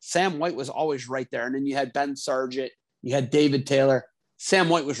group. Sam White was always right there. And then you had Ben Sargent. You had David Taylor. Sam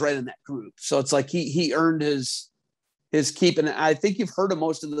White was right in that group. So it's like he earned his keep. And I think you've heard of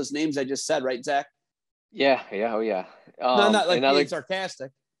most of those names I just said, right, Zach? Yeah. Oh, yeah. No, not like being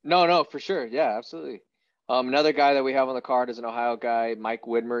sarcastic. No, for sure. Yeah, absolutely. Another guy that we have on the card is an Ohio guy, Mike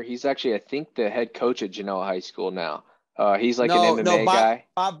Widmer. He's actually, I think, the head coach at Genoa High School now. He's like an MMA guy.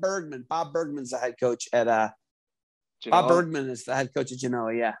 Bob Bergman. Bob Bergman's the head coach at Genoa? Bob Bergman is the head coach at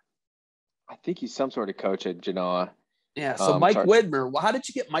Genoa. Yeah. I think he's some sort of coach at Genoa. Yeah. So Mike Widmer. Well, how did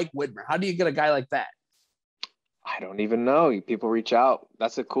you get Mike Widmer? How do you get a guy like that? I don't even know. People reach out.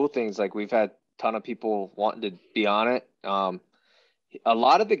 That's the cool thing. Is like, we've had a ton of people wanting to be on it. A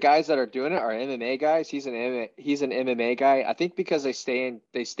lot of the guys that are doing it are MMA guys. He's an MMA guy. I think because they stay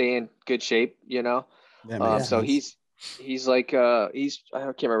in good shape, you know. So he's like I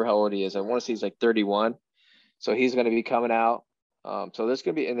can't remember how old he is. I want to say he's like 31. So he's going to be coming out. So there's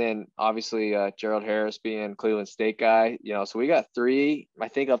going to be, and then obviously Gerald Harris being Cleveland State guy, you know. So we got three, I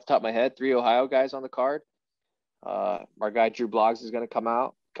think off the top of my head, 3 Ohio guys on the card. Our guy Drew Bloggs is going to come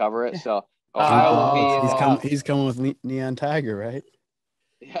out, cover it. So Ohio will be. He's coming with Neon Tiger, right?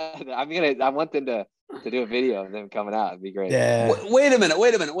 Yeah, I want them to do a video of them coming out. It'd be great. Yeah. Wait a minute.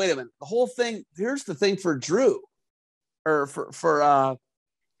 The whole thing. Here's the thing for Drew, or for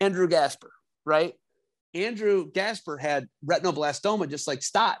Andrew Gasper, right? Andrew Gasper had retinoblastoma, just like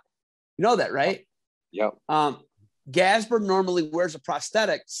Stott. You know that, right? Yep. Gasper normally wears a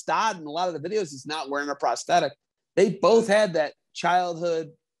prosthetic. Stott in a lot of the videos is not wearing a prosthetic. They both had that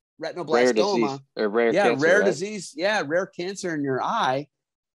childhood retinoblastoma. Rare disease or rare cancer, rare right? disease. Yeah, rare cancer in your eye.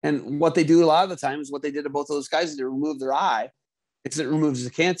 And what they do a lot of the time is what they did to both of those guys is they remove their eye because it removes the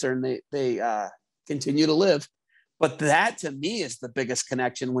cancer and they continue to live. But that to me is the biggest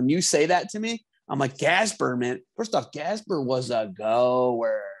connection. When you say that to me, I'm like, Gasper, man. First off, Gasper was a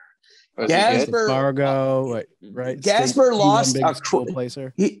goer. Gasper, Fargo, right? Gasper lost a school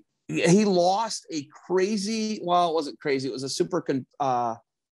placer. He lost a crazy. Well, it wasn't crazy. It was a super. Him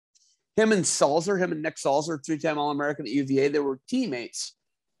and Nick Salzer, 3-time All-American at UVA. They were teammates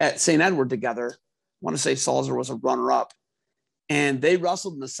at St. Edward together. I want to say Salzer was a runner-up, and they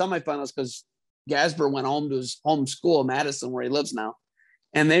wrestled in the semifinals because Gasper went home to his home school, Madison, where he lives now,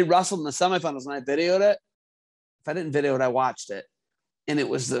 and they wrestled in the semifinals. And I videoed it. If I didn't video it, I watched it. And it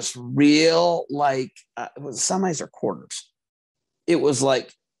was this real, like, it was semis or quarters. It was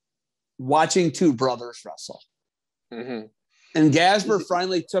like watching two brothers wrestle. Mm-hmm. And Gasper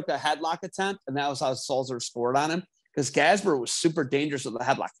finally took a headlock attempt, and that was how Salzer scored on him because Gasper was super dangerous with the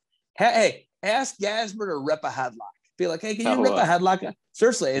headlock. Hey, ask Gasper to rip a headlock. Be like, hey, can you rip a headlock?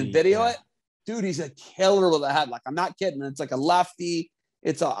 Seriously, and video it. Dude, he's a killer with a headlock. I'm not kidding. It's like a lefty.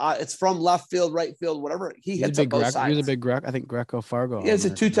 It's from left field, right field, whatever. He hits on both sides. He was a big Greco. I think Greco Fargo. Yeah, it's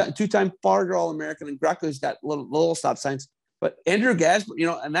a two-time Fargo All-American, and Greco's got little stop signs. But Andrew Gasper,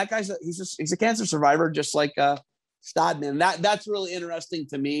 and that guy's he's a cancer survivor, just like Stodman. That's really interesting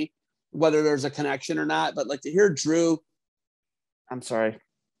to me, whether there's a connection or not. But like to hear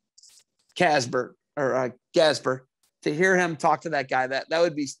Gasper, to hear him talk to that guy, that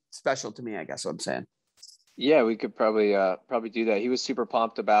would be special to me. I guess what I'm saying. Yeah, we could probably do that. He was super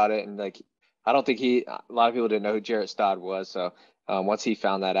pumped about it, and like I don't think a lot of people didn't know who Jarrett Stodd was. So once he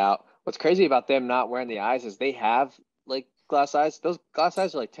found that out, what's crazy about them not wearing the eyes is they have like glass eyes. Those glass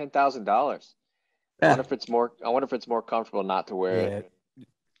eyes are like $10,000. I wonder if it's more comfortable not to wear it.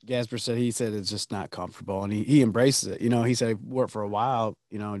 Gasper said it's just not comfortable, and he embraces it. He said he wore it for a while,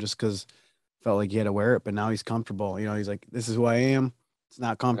 just because felt like he had to wear it, but now he's comfortable. He's like, this is who I am. It's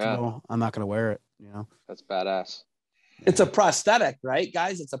not comfortable. I'm not going to wear it. That's badass. It's a prosthetic, right,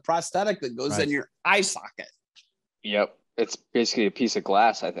 guys? It's a prosthetic that goes in your eye socket. Yep. It's basically a piece of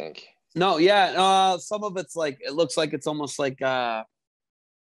glass, I think. No, yeah. Some of it's like, it looks like it's almost like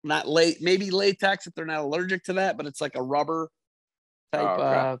maybe latex if they're not allergic to that, but it's like a rubber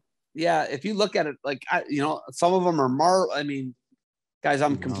type. Yeah. If you look at it, like, some of them are guys,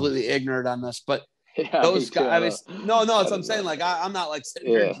 I'm completely ignorant on this, but those guys, no, that's what I'm saying. Like, I'm not like sitting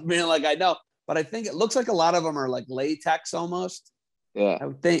here being like, I know. But I think it looks like a lot of them are like latex almost. Yeah.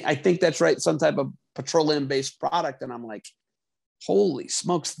 I think that's right. Some type of petroleum-based product. And I'm like, holy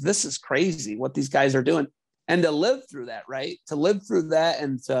smokes, this is crazy what these guys are doing. And to live through that, right? To live through that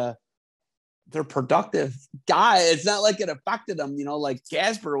and they're productive guy. It's not like it affected them, like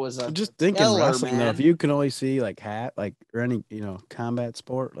Gasper was just thinking wrestling, man. Though, if you can only see like or any, combat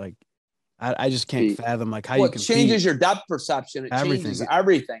sport, like I just can't fathom like how you can. It changes your depth perception. It changes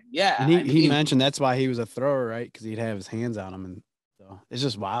everything. Yeah. And he mentioned that's why he was a thrower, right? Because he'd have his hands on him, and so it's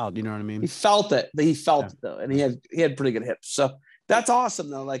just wild. You know what I mean? He felt it. He felt it though, and he had pretty good hips. So that's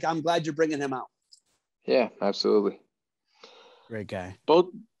awesome though. Like I'm glad you're bringing him out. Yeah, absolutely. Great guy. Both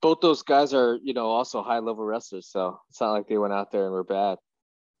those guys are also high level wrestlers, so it's not like they went out there and were bad.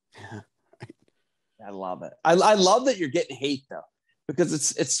 I love it. I love that you're getting hate though, because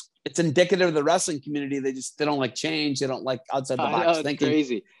it's indicative of the wrestling community. They don't like change. They don't like outside the box thinking.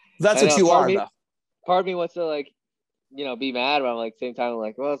 Crazy. That's what you are, though. Part of me wants to be mad, but I'm like same time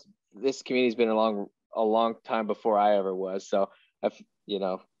like, well, this community's been a long time before I ever was. So it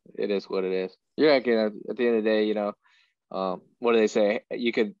is what it is. You're right. At the end of the day, what do they say?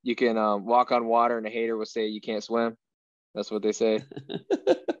 You can walk on water, and a hater will say you can't swim. That's what they say.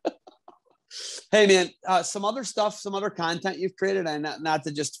 Hey man, some other stuff, some other content you've created, and not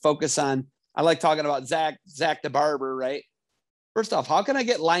to just focus on. I like talking about Zach the Barber, right? First off, how can I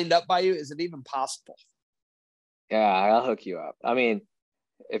get lined up by you? Is it even possible? Yeah, I'll hook you up. I mean,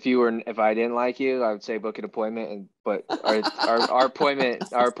 if I didn't like you, I would say book an appointment. But our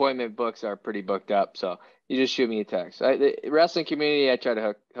appointment books are pretty booked up. So you just shoot me a text. The wrestling community, I try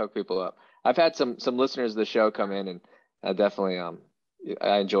to hook people up. I've had some listeners of the show come in, and I definitely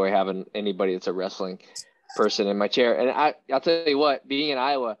I enjoy having anybody that's a wrestling person in my chair. And I'll tell you what, being in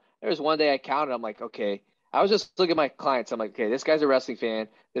Iowa, there was one day I counted. I'm like, okay, I was just looking at my clients. I'm like, okay, this guy's a wrestling fan.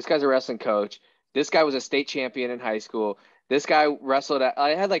 This guy's a wrestling coach. This guy was a state champion in high school. This guy wrestled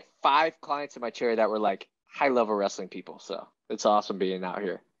I had like 5 clients in my chair that were like high level wrestling people. So it's awesome being out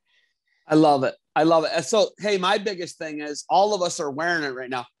here. I love it. I love it. So, hey, my biggest thing is all of us are wearing it right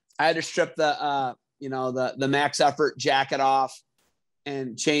now. I had to strip the max effort jacket off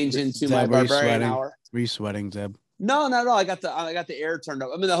and change into Zeb, my were you Barbarian sweating? hour. Were you sweating, Zeb? No. I got the air turned up.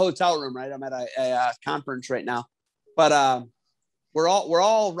 I'm in the hotel room, right? I'm at a conference right now, but we're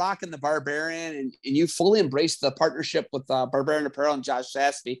all rocking the Barbarian, and you fully embrace the partnership with Barbarian Apparel and Josh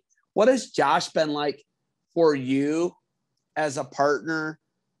Sassby. What has Josh been like for you as a partner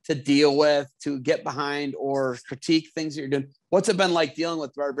to deal with, to get behind or critique things that you're doing? What's it been like dealing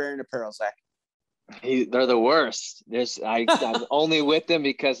with Barbarian Apparel, Zach? They're the worst. I'm only with them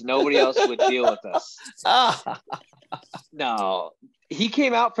because nobody else would deal with us. No, he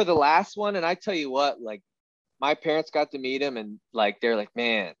came out for the last one, and I tell you what, like my parents got to meet him, and like they're like,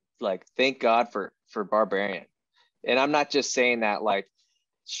 man, like thank God for Barbarian. And I'm not just saying that, like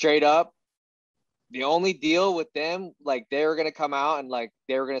straight up. The only deal with them, like they were gonna come out and like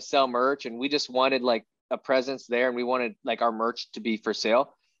they were gonna sell merch, and we just wanted like a presence there, and we wanted like our merch to be for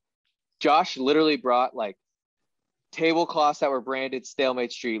sale. Josh literally brought like tablecloths that were branded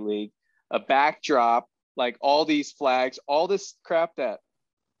Stalemate Street League, a backdrop, like all these flags, all this crap that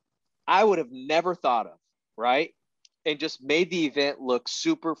I would have never thought of, right? And just made the event look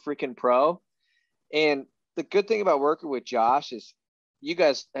super freaking pro. And the good thing about working with Josh is you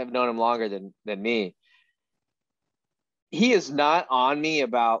guys have known him longer than me. He is not on me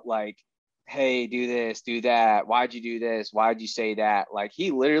about like, hey, do this, do that. Why'd you do this? Why'd you say that? Like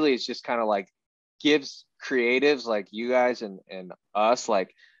he literally is just kind of like gives creatives like you guys and us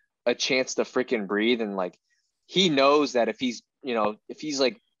like a chance to freaking breathe. And like, he knows that if he's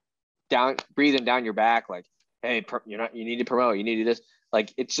like down breathing down your back, like, hey, you need to promote, you need to do this.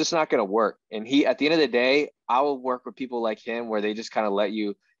 Like, it's just not going to work. And he, at the end of the day, I will work with people like him where they just kind of let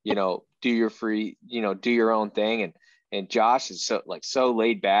you, do your free, do your own thing. And Josh is so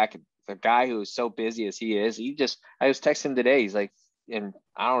laid back. And the guy who is so busy as he is, I was texting him today. He's like, and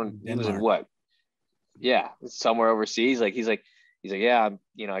he was in what? Yeah. Somewhere overseas. He's like, yeah,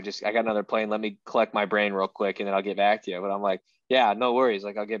 I got another plane. Let me collect my brain real quick and then I'll get back to you. But I'm like, yeah, no worries.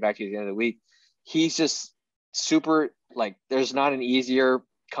 Like, I'll get back to you at the end of the week. He's just super, like, there's not an easier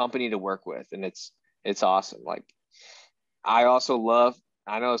company to work with. And it's awesome. Like, I also love,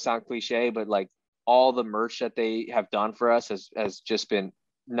 I know it sounds cliche, but like all the merch that they have done for us has just been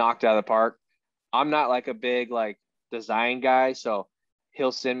knocked out of the park. I'm not like a big like design guy. So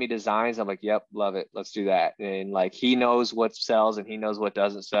he'll send me designs. I'm like, yep, love it. Let's do that. And like, he knows what sells and he knows what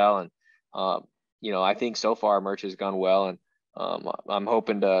doesn't sell. And, I think so far merch has gone well. And I'm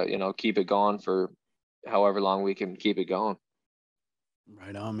hoping to, keep it going for however long we can keep it going.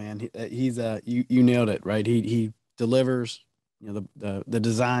 Right on, man. He's you nailed it, right? He delivers, the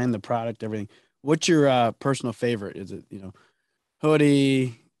design, the product, everything. What's your personal favorite? Is it,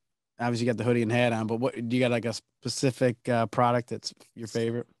 hoodie? Obviously, you got the hoodie and hat on, but what do you got, like a specific product that's your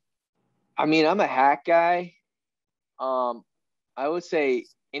favorite? I mean, I'm a hat guy. I would say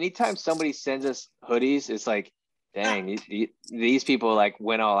anytime somebody sends us hoodies, it's like, dang, these people like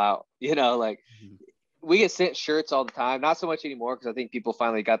went all out. Like we get sent shirts all the time. Not so much anymore because I think people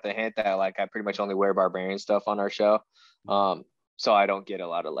finally got the hint that like I pretty much only wear Barbarian stuff on our show. So I don't get a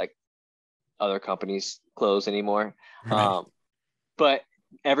lot of like other companies' clothes anymore. Right. But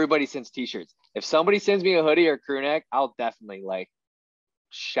everybody sends t-shirts. If somebody sends me a hoodie or crew neck, I'll definitely like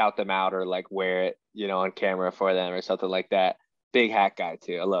shout them out or like wear it, on camera for them or something like that. Big hat guy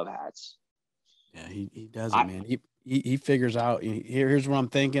too. I love hats. Yeah, he does it, man. He figures out here's what I'm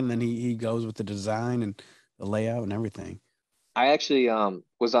thinking, then he goes with the design and the layout and everything. I actually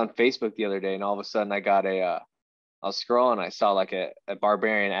was on Facebook the other day and all of a sudden I got I was scrolling, I saw like a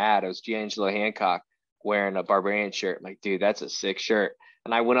Barbarian ad. It was D'Angelo Hancock wearing a Barbarian shirt. I'm like, dude, that's a sick shirt.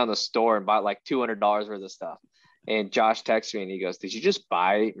 And I went on the store and bought like $200 worth of stuff. And Josh texted me and he goes, did you just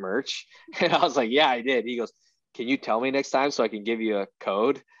buy merch? And I was like, yeah, I did. He goes, can you tell me next time so I can give you a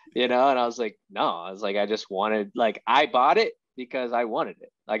code? And I was like, no, I was like, I just wanted, like, I bought it because I wanted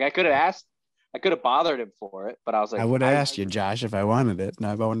it. Like I could have bothered him for it, but I was like, I would have asked you, Josh, if I wanted it, and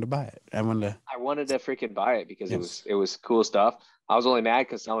I wanted to buy it. I wanted to freaking buy it because yes. it was cool stuff. I was only mad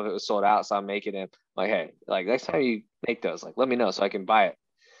because some of it was sold out. So I'm making him like, hey, like next time you make those, like, let me know so I can buy it.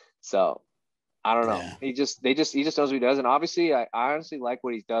 So I don't know. Yeah. He just knows what he does. And obviously I honestly like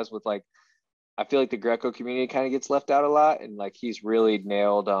what he does with like, I feel like the Greco community kind of gets left out a lot. And like, he's really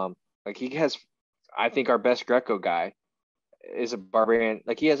nailed, like he has, I think our best Greco guy is a Barbarian.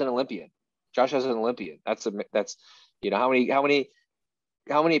 Like he has an Olympian. Josh has an Olympian. That's how many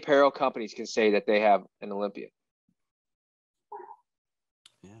apparel companies can say that they have an Olympian?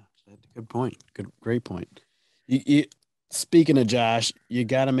 Good point. Great point. You speaking of Josh, you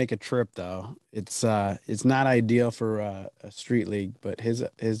got to make a trip though. It's not ideal for a street league, but his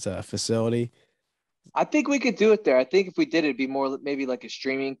facility. I think we could do it there. I think if we did, it'd be more maybe like a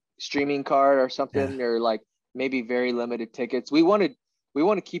streaming card or something, Yeah. or like maybe very limited tickets. We want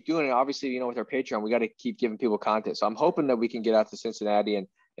to keep doing it. Obviously, with our Patreon, we got to keep giving people content. So I'm hoping that we can get out to Cincinnati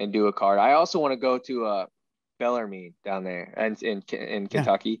and do a card. I also want to go to Bellarmine down there and in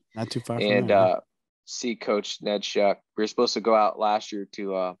Kentucky, Not too far from and there. Yeah. see Coach Ned Shuck. We were supposed to go out last year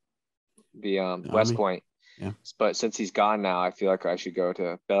to the West Army? Point, Yeah. but since he's gone now, I feel like I should go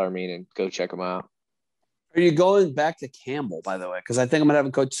to Bellarmine and go check him out. Are you going back to Campbell, by the way? Because I think I'm going to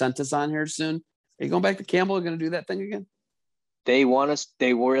have Coach Sentis on here soon. Are you going back to Campbell? Going to do that thing again? They want us.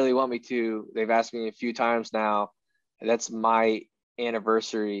 They really want me to. They've asked me a few times now. That's my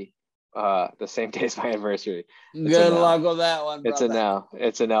anniversary. The same day as my anniversary. Good luck with that one, brother.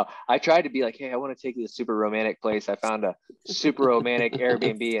 It's a no. I tried to be like, hey, I want to take you to a super romantic place. I found a super romantic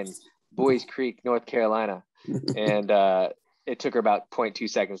Airbnb in Boys Creek, North Carolina, and it took her about 0.2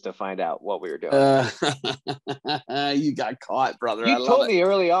 seconds to find out what we were doing. You got caught, brother. You told me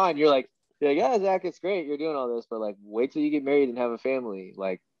early on, you're like, yeah, Zach, it's great. You're doing all this, but like, wait till you get married and have a family.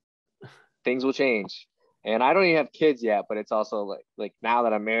 Like, things will change. And I don't even have kids yet, but it's also like now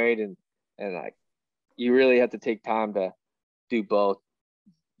that I'm married and like, you really have to take time to do both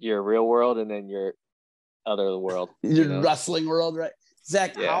your real world and then your other world. Your wrestling world, right?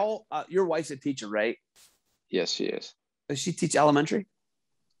 Zach, Yeah. how your wife's a teacher, right? Yes, she is. Does she teach elementary?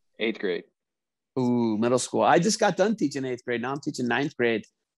 8th grade. Ooh, middle school. I just got done teaching 8th grade. Now I'm teaching 9th grade.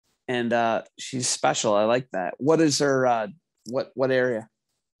 And she's special. I like that. What is her what area?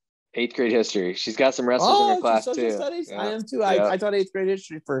 8th grade history. She's got some wrestlers in her class social too. Studies? Yeah. I am too. Yeah. I taught 8th grade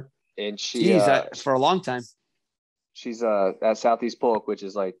history for and for a long time. She's at Southeast Polk, which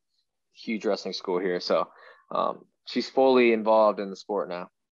is like huge wrestling school here. So she's fully involved in the sport now.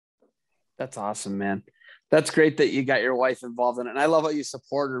 That's awesome, man. That's great that you got your wife involved in it. And I love how you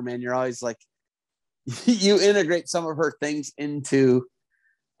support her, man. You're always like, you integrate some of her things into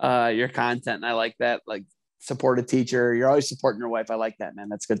your content. And I like that. Like, support a teacher. You're always supporting your wife. I like that, man.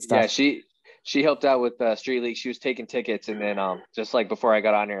 That's good stuff. Yeah, she helped out with Street League. She was taking tickets. And then just like before I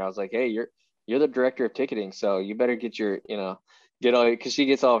got on here, I was like, hey, you're the director of ticketing. So you better get because she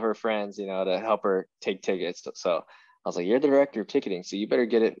gets all of her friends, to help her take tickets. So I was like, you're the director of ticketing. So you better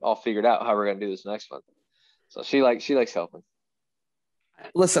get it all figured out how we're going to do this next one. So she likes helping.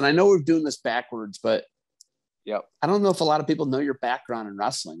 Listen, I know we're doing this backwards, but yep. I don't know if a lot of people know your background in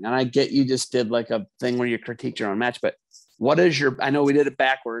wrestling. And I get you just did like a thing where you critiqued your own match, but I know we did it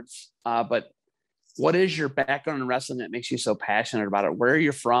backwards, but what is your background in wrestling that makes you so passionate about it? Where are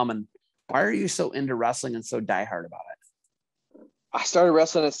you from and why are you so into wrestling and so diehard about it? I started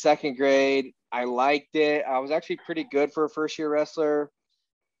wrestling in 2nd grade. I liked it. I was actually pretty good for a first-year wrestler.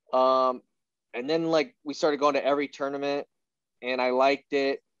 And then like we started going to every tournament and I liked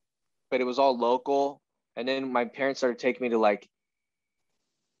it, but it was all local. And then my parents started taking me to like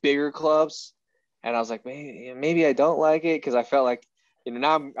bigger clubs. And I was like, maybe I don't like it. Cause I felt like,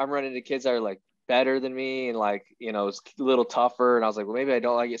 now I'm running into kids that are like better than me. And like, it's a little tougher. And I was like, well, maybe I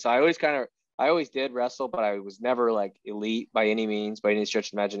don't like it. So I always did wrestle, but I was never like elite by any means, by any stretch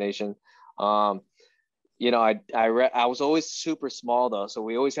of imagination. I was always super small though. So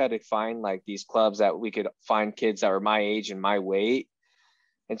we always had to find like these clubs that we could find kids that were my age and my weight.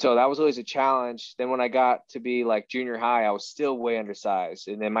 And so that was always a challenge. Then when I got to be like junior high, I was still way undersized.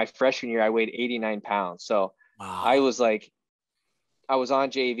 And then my freshman year, I weighed 89 pounds. So wow. I was on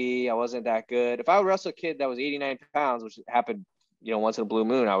JV. I wasn't that good. If I would wrestle a kid that was 89 pounds, which happened, once in a blue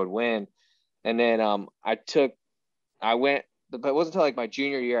moon, I would win. And then I went, but it wasn't until like my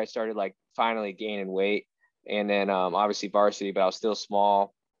junior year, I started like finally gaining weight. And then obviously varsity, but I was still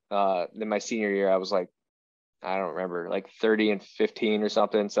small. Then my senior year, I was like, I don't remember, like 30 and 15 or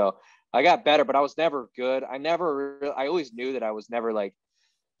something. So I got better, but I was never good. I always knew that I was never like,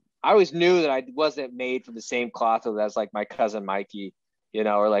 I always knew that I wasn't made from the same cloth as like my cousin Mikey,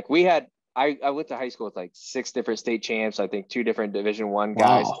 or like I went to high school with like 6 different state champs. I think 2 different Division I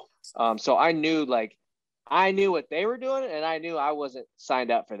guys. Wow. So I knew what they were doing and I knew I wasn't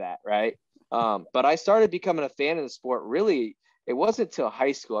signed up for that. Right. But I started becoming a fan of the sport. Really, it wasn't till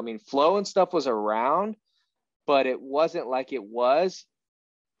high school. I mean, Flow and stuff was around, but it wasn't like it was.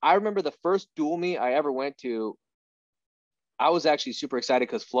 I remember the first dual meet I ever went to, I was actually super excited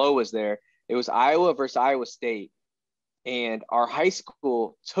because Flow was there. It was Iowa versus Iowa State. And our high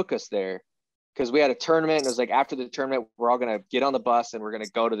school took us there because we had a tournament. And it was like, after the tournament, we're all going to get on the bus and we're going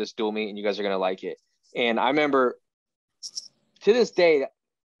to go to this dual meet and you guys are going to like it. And I remember to this day,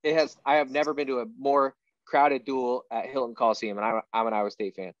 I have never been to a more crowded duel at Hilton Coliseum, and I'm an Iowa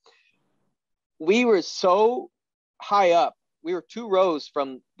State fan. We were so high up. We were 2 rows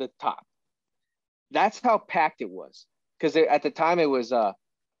from the top. That's how packed it was. Because at the time it was, I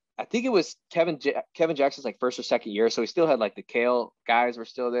think it was Kevin Jackson's like first or second year, so he still had like the Kale guys were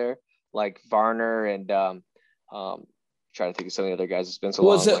still there, like Varner and trying to think of some of the other guys. It's been so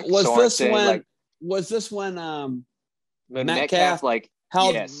long. Was this when Metcalf like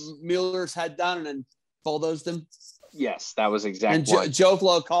held Mueller's head down and then bulldozed him? Yes, that was exactly. And Joe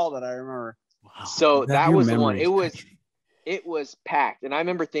Flo called it. I remember. Wow. So that was the one. It was packed, and I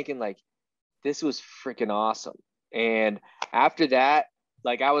remember thinking like, this was freaking awesome. And after that,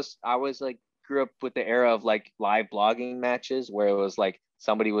 like I was like grew up with the era of like live blogging matches where it was like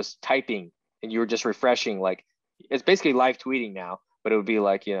somebody was typing and you were just refreshing. Like it's basically live tweeting now, but it would be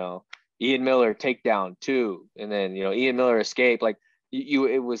like, you know, Ian Miller takedown 2, and then, you know, Ian Miller escape. Like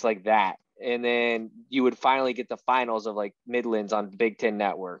it was like that. And then you would finally get the finals of like Midlands on Big Ten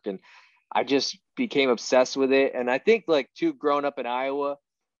Network. And I just became obsessed with it. And I think like too, growing up in Iowa,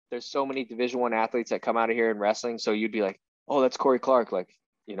 there's so many Division I athletes that come out of here in wrestling. So you'd be like, oh, that's Corey Clark. Like,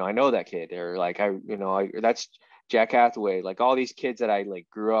 you know, I know that kid. Or like, that's Jack Hathaway. Like all these kids that I like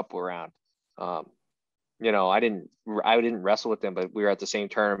grew up around. You know, I didn't wrestle with them, but we were at the same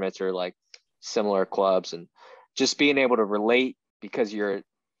tournaments or like similar clubs, and just being able to relate because you're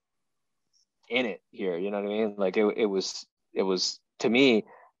in it here. You know what I mean? Like it was to me,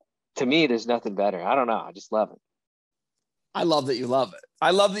 there's nothing better. I don't know. I just love it. I love that you love it.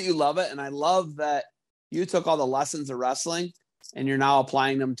 I love that you love it. And I love that you took all the lessons of wrestling and you're now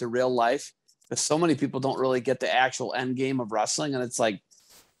applying them to real life. Because so many people don't really get the actual end game of wrestling. And it's like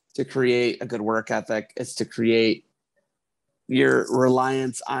to create a good work ethic. It's to create your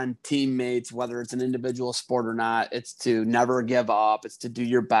reliance on teammates, whether it's an individual sport or not. It's to never give up. It's to do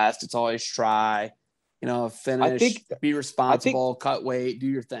your best. It's always try, you know, finish, be responsible, cut weight, do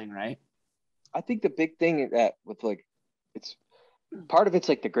your thing, right? I think the big thing that with like, it's part of it's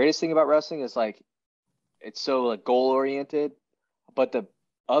like the greatest thing about wrestling is like, it's so like goal oriented, but the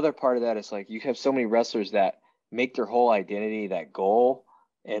other part of that is like, you have so many wrestlers that make their whole identity that goal.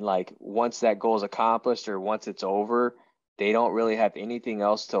 And like, once that goal is accomplished or once it's over, they don't really have anything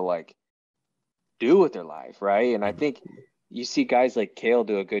else to like do with their life. Right. And I think you see guys like Kale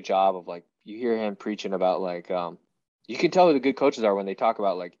do a good job of like, you hear him preaching about like, you can tell who the good coaches are when they talk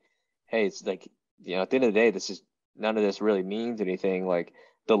about like, hey, it's like, you know, at the end of the day, none of this really means anything. Like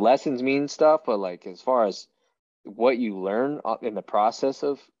the lessons mean stuff, but like, as far as what you learn in the process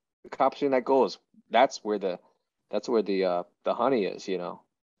of accomplishing that goal that's where the honey is, you know.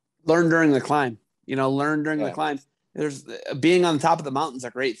 Learn during the climb, the climb. There's being on the top of the mountain's a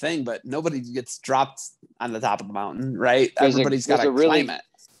great thing, but nobody gets dropped on the top of the mountain, right? Everybody's got to climb it.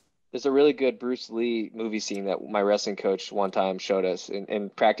 There's a really good Bruce Lee movie scene that my wrestling coach one time showed us in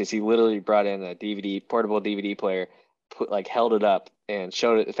practice. He literally brought in a portable DVD player, held it up and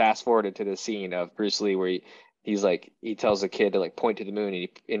showed it, fast forwarded to the scene of Bruce Lee where he's like, he tells the kid to like point to the moon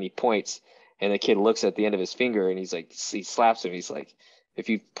and he points, and the kid looks at the end of his finger and he's like, he slaps him. He's like, if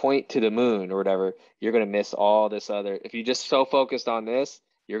you point to the moon or whatever, you're going to miss all this other, if you just so focused on this,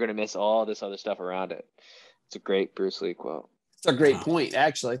 you're going to miss all this other stuff around it. It's a great Bruce Lee quote. It's a great point,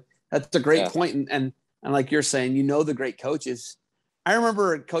 actually. That's a great point. And like you're saying, the great coaches. I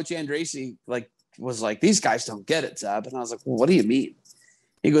remember Coach Andrasey was like, these guys don't get it, Zeb. And I was like, well, what do you mean?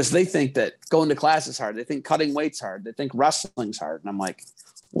 He goes, they think that going to class is hard. They think cutting weight's hard. They think wrestling's hard. And I'm like,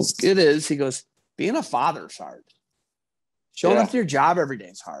 well, it is. He goes, being a father's hard. Showing up to your job every day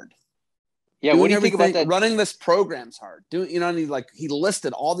is hard. Yeah, what do you think about that? Running this program's hard. And he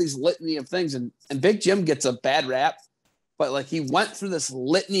listed all these litany of things. And Big Jim gets a bad rap. But like he went through this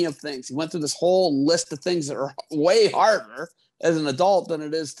litany of things. He went through this whole list of things that are way harder as an adult than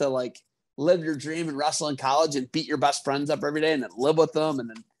it is to like live your dream and wrestle in college and beat your best friends up every day and then live with them and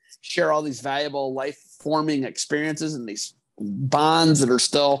then share all these valuable life forming experiences and these bonds that are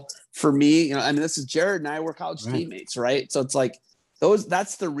still, for me, this is Jared and I were college teammates, right? So it's like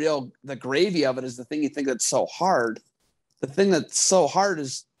that's the gravy of it is the thing you think that's so hard. The thing that's so hard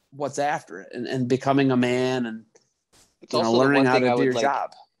is what's after it and becoming a man and it's also learning how to do your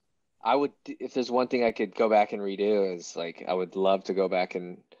job. I would, if there's one thing I could go back and redo is like, I would love to go back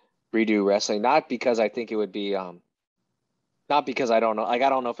and redo wrestling. Not because I think it would be, not because I don't know, like, I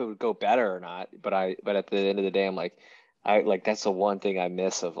don't know if it would go better or not, but at the end of the day, I'm like, that's the one thing I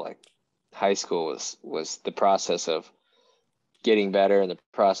miss of like high school was the process of getting better and the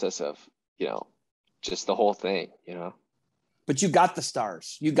process of, just the whole thing, But you got the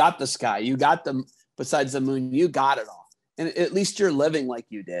stars, you got the sky, you got them besides the moon, you got it all. and at least you're living like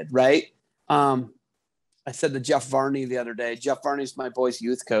you did, right? I said to Jeff Varney the other day. Jeff Varney's my boy's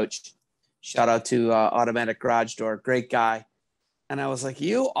youth coach. Shout out to Automatic Garage Door, great guy. And I was like,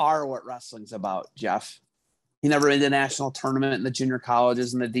 you are what wrestling's about, Jeff. He never made the national tournament in the junior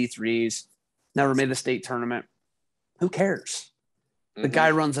colleges and the D3s. Never made the state tournament. Who cares? The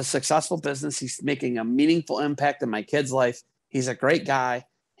guy runs a successful business. He's making a meaningful impact in my kid's life. He's a great guy.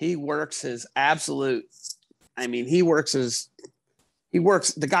 He works his absolute. I mean, he works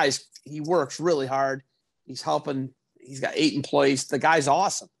really hard. He's helping. He's got 8 employees. The guy's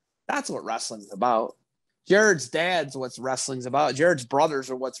awesome. That's what wrestling's about. Jared's dad's what wrestling's about. Jared's brothers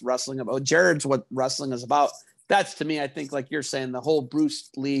are what's wrestling about. Jared's what wrestling is about. That's, to me, I think, like you're saying, the whole Bruce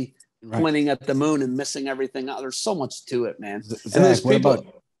Lee pointing at the moon and missing everything out. There's so much to it, man. Zach,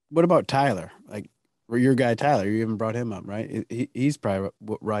 what about Tyler? Like, your guy Tyler, you even brought him up, right? He's probably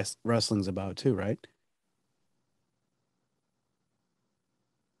what wrestling's about too, right?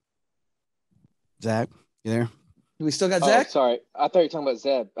 Zach, you there? We still got Zach? Sorry. I thought you were talking about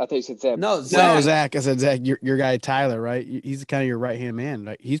Zeb. I thought you said Zeb. No, Zach. No, Zach. I said Zach, your guy Tyler, right? He's kind of your right-hand man.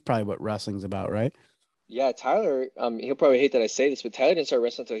 Right? He's probably what wrestling's about, right? Yeah, Tyler, he'll probably hate that I say this, but Tyler didn't start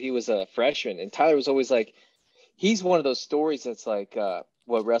wrestling until he was a freshman. And Tyler was always like, he's one of those stories that's like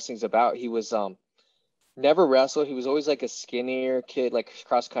what wrestling's about. He was never wrestled. He was always like a skinnier kid, like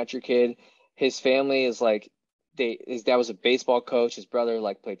cross-country kid. His family is like, his dad was a baseball coach. His brother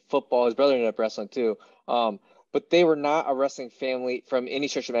like played football. His brother ended up wrestling too. But they were not a wrestling family from any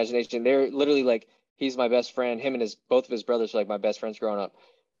stretch of imagination. They're literally like, he's my best friend. Him and both of his brothers were like my best friends growing up.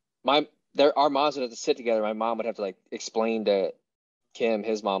 Our moms would have to sit together. My mom would have to like explain to Kim,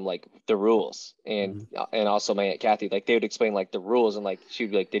 his mom, like the rules, and also my Aunt Kathy, like they would explain like the rules, and like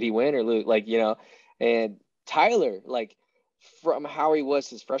she'd be like, did he win or lose? Like, and Tyler, like from how he was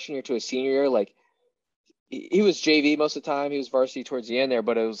his freshman year to his senior year, like he was JV most of the time. He was varsity towards the end there,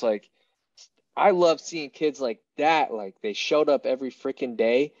 but it was like, I love seeing kids like that. Like they showed up every freaking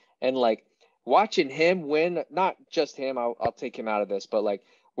day, and like watching him win, not just him. I'll take him out of this, but like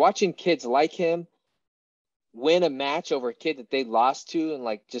watching kids like him win a match over a kid that they lost to, and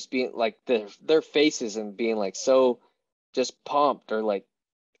like just being like their faces and being like so just pumped, or like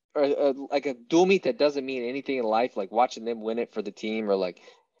a dual meet that doesn't mean anything in life, like watching them win it for the team, or like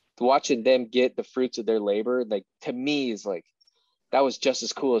watching them get the fruits of their labor, like to me is like that was just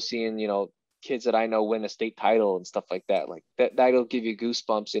as cool as seeing kids that I know win a state title and stuff like that. Like that'll give you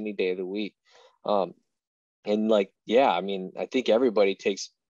goosebumps any day of the week. And like, yeah, I mean, I think everybody takes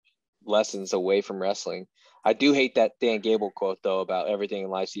lessons away from wrestling. I do hate that Dan Gable quote though about everything in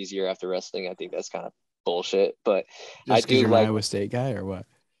life's easier after wrestling. I think that's kind of bullshit, but just I do you're like an Iowa State guy or what?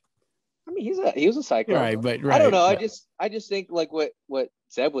 I mean, he was a psycho. Right, but right, I don't know. But, I just think like what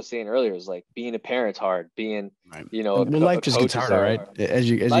Zeb was saying earlier is like being a parent's hard, being right. Life just gets harder, right? As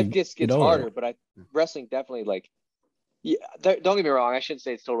you gets older. harder, but wrestling definitely like don't get me wrong. I shouldn't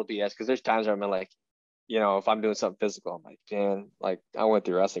say it's total BS, because there's times where I'm like, if I'm doing something physical, I'm like, man, like I went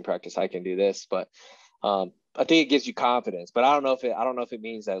through wrestling practice, I can do this. But I think it gives you confidence. But I don't know if it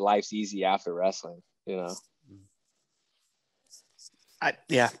means that life's easy after wrestling. I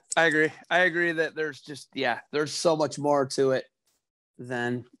agree. I agree that there's so much more to it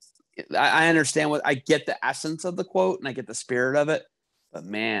than I understand I get the essence of the quote and I get the spirit of it, but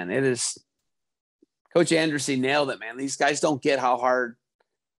man, it is Coach Andersey nailed it, man. These guys don't get how hard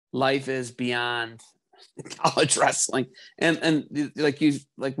life is beyond college wrestling. And like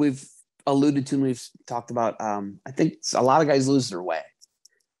we've alluded to and we've talked about, I think a lot of guys lose their way.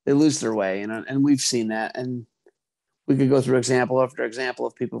 They lose their way, and we've seen that. And we could go through example after example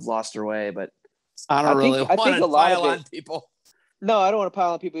of people who've lost their way, but I don't really want to pile on people. No, I don't want to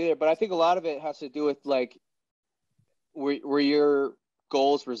pile on people either, but I think a lot of it has to do with like, were your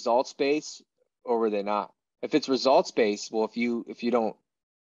goals results based or were they not? If it's results based, well, if you don't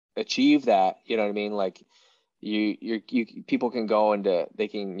achieve that, you know what I mean? Like you people can go into, they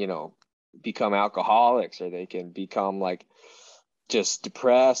can, become alcoholics, or they can become like just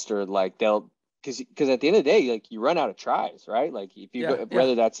depressed, or like because at the end of the day, like you run out of tries, right? Like if you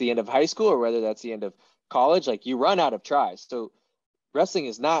whether that's the end of high school or whether that's the end of college, like you run out of tries. So wrestling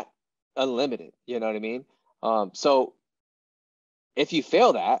is not unlimited, you know what I mean? So if you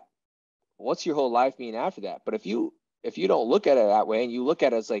fail that, what's your whole life mean after that? But if you don't look at it that way, and you look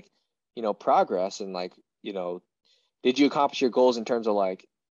at it as like, progress, and like, did you accomplish your goals in terms of like,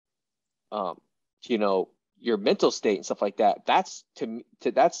 your mental state and stuff like that, that's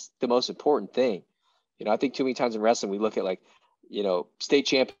that's the most important thing. I think too many times in wrestling, we look at like, state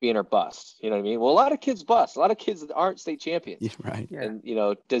champion or bust, you know what I mean? Well, a lot of kids bust, a lot of kids aren't state champions. Right. And,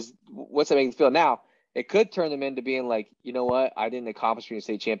 what's that make you feel? Now, it could turn them into being like, you know what, I didn't accomplish being a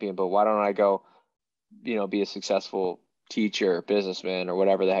state champion, but why don't I go, be a successful teacher, businessman, or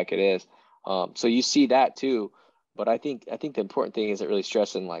whatever the heck it is. So you see that too. But I think the important thing is really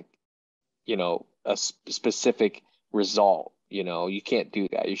stressing like, a specific result. You can't do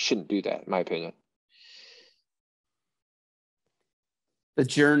that. You shouldn't do that, in my opinion. The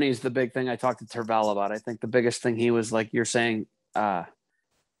journey is the big thing I talked to Tervel about. I think the biggest thing he was like, you're saying, are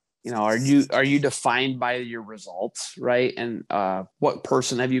you defined by your results, right? And what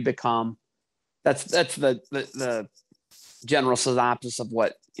person have you become? That's the general synopsis of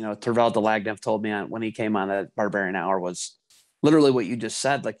what Tervel Delagnev told me when he came on that Barbarian Hour was literally what you just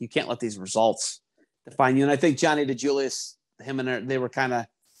said. Like, you can't let these results define you. And I think Johnny DeJulius, they were kind of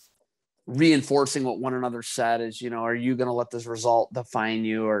reinforcing what one another said is, are you going to let this result define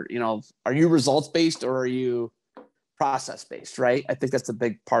you, or, are you results based or are you process based? Right. I think that's a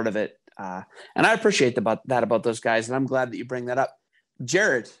big part of it. And I appreciate about those guys. And I'm glad that you bring that up.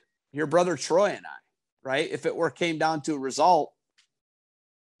 Jared, your brother Troy and I, right? If it came down to a result,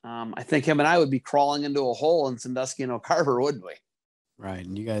 I think him and I would be crawling into a hole in Sandusky and Oak Harbor, wouldn't we? Right.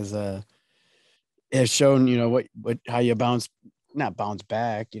 And you guys have shown, how you not bounce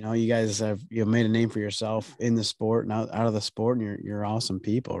back. You guys have made a name for yourself in the sport and out of the sport, and you're awesome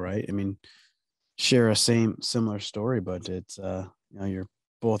people, right? I mean, share a similar story, but it's you're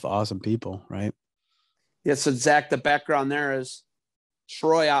both awesome people, right? Yeah. So Zach, the background there is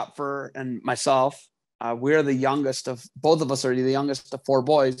Troy Opfer and myself. We're the youngest of both of us are the youngest of four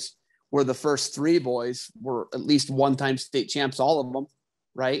boys. We're the first three boys were at least one-time state champs, all of them,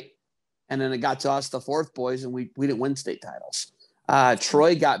 right? And then it got to us, the fourth boys, and we didn't win state titles.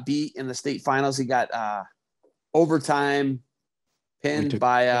 Troy got beat in the state finals. He got overtime pinned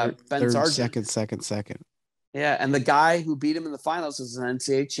by Ben Sargent. Second. Yeah, and the guy who beat him in the finals is an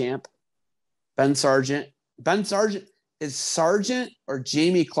NCAA champ, Ben Sargent. Ben Sargent is Sargent or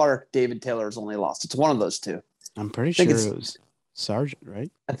Jamie Clark. David Taylor's only lost. It's one of those two. I'm pretty sure it was Sargent,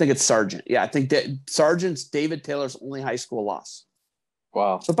 right? I think it's Sargent. Yeah, I think Sargent's David Taylor's only high school loss.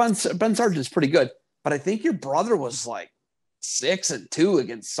 Wow. So Ben Sargent's pretty good, but I think your brother was like 6-2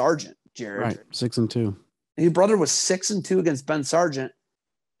 against Sargent, Jared. Right, 6-2. And your brother was 6-2 against Ben Sargent,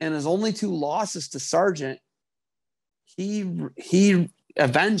 and his only two losses to Sargent, he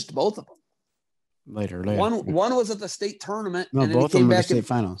avenged both of them. Later. One was at the state tournament. No, and both of them were state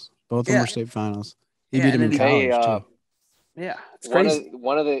finals. Both of them were state finals. He beat him in college too. Yeah, it's crazy.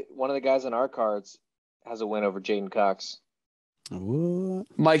 One of the guys on our cards has a win over Jaden Cox. What?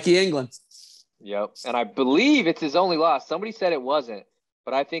 Mikey England. Yep, and I believe it's his only loss. Somebody said it wasn't,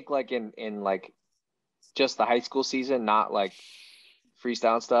 but I think like in like just the high school season, not like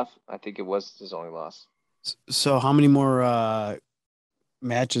freestyle and stuff. I think it was his only loss. So how many more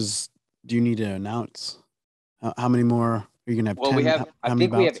matches do you need to announce? How many more are you gonna have? Well, 10? we have. I think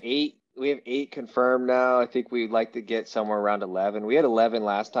we bouts? have 8. We have 8 confirmed now. I think we'd like to get somewhere around 11. We had 11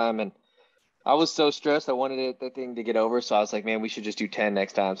 last time, and I was so stressed. I wanted the thing to get over, so I was like, "Man, we should just do 10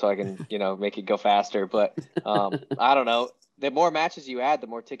 next time, so I can, make it go faster." But I don't know. The more matches you add, the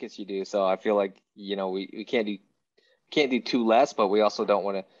more tickets you do. So I feel like we can't do 2 less, but we also don't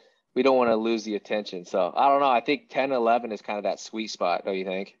want to lose the attention. So I don't know. I think 10, 11 is kind of that sweet spot. Don't you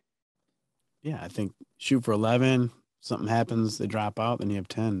think? Yeah, I think shoot for 11. Something happens, they drop out, then you have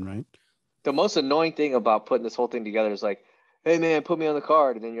 10, right? The most annoying thing about putting this whole thing together is like, hey man, put me on the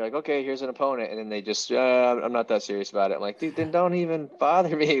card, and then you're like, okay, here's an opponent, and then they just, I'm not that serious about it. I'm like, dude, then don't even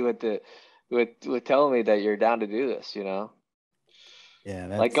bother me with telling me that you're down to do this, Yeah,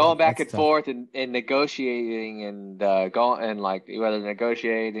 that's, like going back and tough. forth and negotiating and going and like whether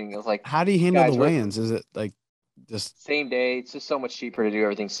negotiating. It's like, how do you handle the weigh-ins? Is it like just same day? It's just so much cheaper to do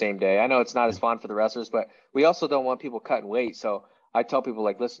everything same day. I know it's not as fun for the wrestlers, but we also don't want people cutting weight. So I tell people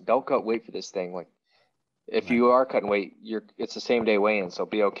like, listen, don't cut weight for this thing. Like, if you are cutting weight, it's the same day weigh-in, so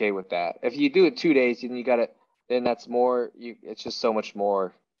be okay with that. If you do it 2 days, then that's more. It's just so much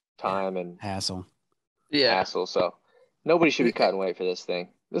more time and hassle. Hassle. So nobody should be cutting weight for this thing.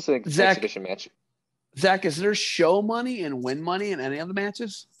 This is an exhibition match. Zach, is there show money and win money in any of the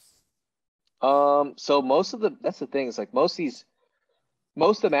matches? So that's the thing. Is like most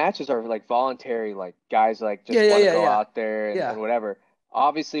of the matches are like voluntary, like guys like just want to go out there and whatever.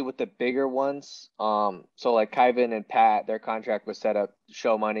 Obviously with the bigger ones, so like Kyvan and Pat, their contract was set up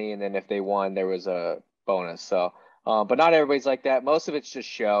show money, and then if they won, there was a bonus. So, but not everybody's like that. Most of it's just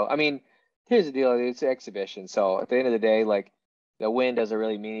show. I mean, here's the deal: it's an exhibition. So at the end of the day, like the win doesn't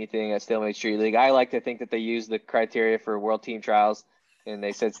really mean anything at Stalemate Street League. I like to think that they use the criteria for World Team Trials, and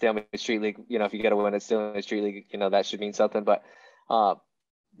they said Stalemate Street League. If you get a win at Stalemate Street League, that should mean something. But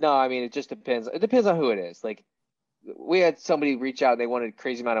No, I mean, it just depends. It depends on who it is. Like, we had somebody reach out and they wanted a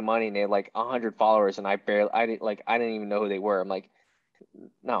crazy amount of money and they had like 100 followers and I didn't even know who they were. I'm like,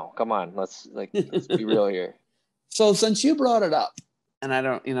 no, come on. Let's be real here. So since you brought it up, and I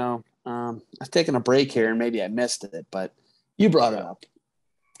don't, I've taken a break here and maybe I missed it, but you brought it up.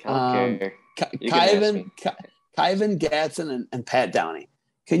 I don't care. Kyvan Gatson and Pat Downey.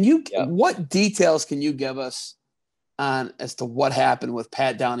 What details can you give us on as to what happened with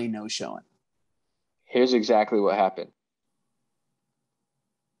Pat Downey no showing? Here's exactly what happened.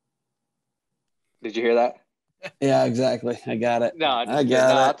 Did you hear that? Yeah, exactly. I got it. No, I got it.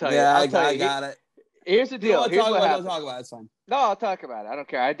 I'll tell you. Yeah, I'll tell I you. got it. Here's the deal. Here's what happened. Don't talk about it. It's fine. No, I'll talk about it. I don't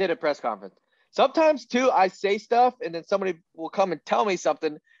care. I did a press conference. Sometimes too, I say stuff and then somebody will come and tell me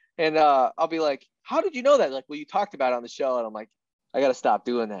something, and I'll be like, "How did you know that?" Like, well, you talked about it on the show, and I'm like, I gotta stop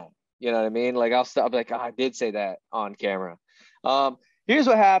doing that. You know what I mean? Like, I'll be like, I did say that on camera. Here's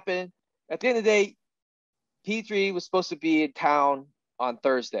what happened. At the end of the day, P3 was supposed to be in town on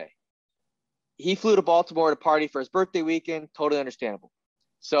Thursday. He flew to Baltimore to party for his birthday weekend. Totally understandable.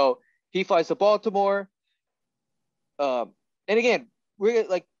 So he flies to Baltimore. And again, we're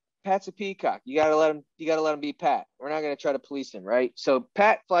like, Pat's a peacock. You gotta let him be Pat. We're not gonna try to police him, right? So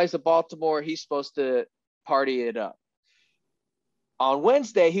Pat flies to Baltimore. He's supposed to party it up. On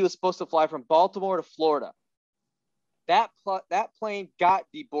Wednesday, he was supposed to fly from Baltimore to Florida. That plane got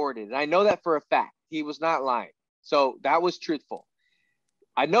deboarded, and I know that for a fact. He was not lying. So that was truthful.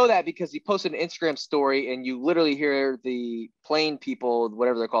 I know that because he posted an Instagram story, and you literally hear the plane people,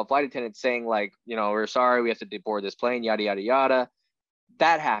 whatever they're called, flight attendants, saying like, we're sorry, we have to deboard this plane, yada, yada, yada.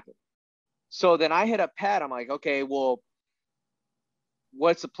 That happened. So then I hit up Pat. I'm like, okay, well,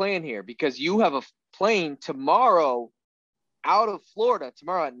 what's the plan here? Because you have a plane tomorrow out of Florida,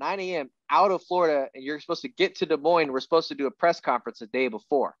 tomorrow at 9 a.m. out of Florida, and you're supposed to get to Des Moines. We're supposed to do a press conference the day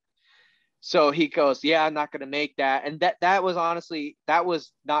before. So he goes, yeah, I'm not going to make that. And that was honestly, that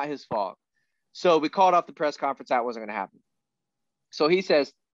was not his fault. So we called off the press conference. That wasn't going to happen. So he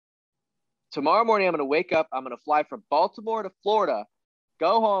says, tomorrow morning, I'm going to wake up. I'm going to fly from Baltimore to Florida,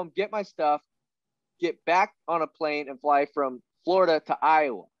 go home, get my stuff, get back on a plane and fly from Florida to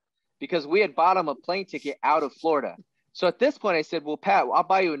Iowa, because we had bought him a plane ticket out of Florida. So at this point I said, well, Pat, I'll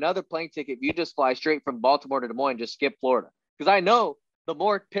buy you another plane ticket if you just fly straight from Baltimore to Des Moines, just skip Florida. Because I know the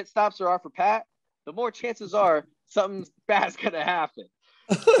more pit stops there are for Pat, the more chances are something bad's going to happen.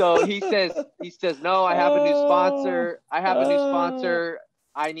 So he says, no, I have a new sponsor.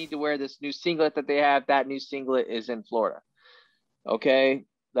 I need to wear this new singlet that they have. That new singlet is in Florida. Okay,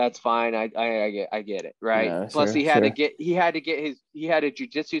 that's fine. I get it. Right. Yeah, Plus he had to get a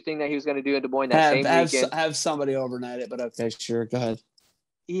jiu-jitsu thing that he was going to do in Des Moines that same weekend. Have somebody overnight it, but okay, sure. Go ahead.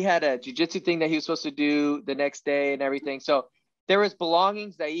 He had a jiu-jitsu thing that he was supposed to do the next day and everything. So there was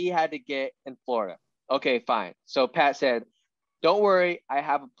belongings that he had to get in Florida. Okay, fine. So Pat said, don't worry. I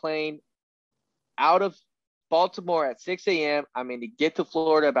have a plane out of Baltimore at 6 a.m. I'm going to get to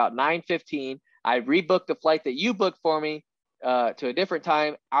Florida about 9:15. I rebooked the flight that you booked for me to a different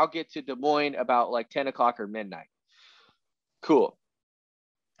time. I'll get to Des Moines about like 10 o'clock or midnight. Cool.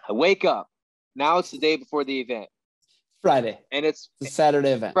 I wake up. Now it's the day before the event. Friday. And it's the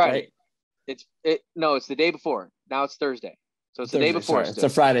Saturday event. Friday. Right? It's the day before. Now it's Thursday. So it's the day before. It's a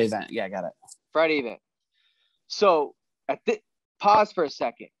Friday event. Yeah, I got it. Friday event. So pause for a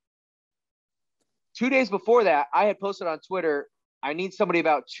second. 2 days before that, I had posted on Twitter, I need somebody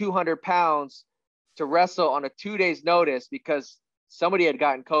about 200 pounds to wrestle on a 2 days notice because somebody had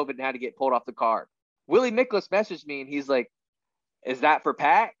gotten COVID and had to get pulled off the card. Willie Miklas messaged me and he's like, is that for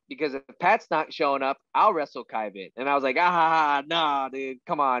Pat? Because if Pat's not showing up, I'll wrestle Kyvan. And I was like, nah, dude,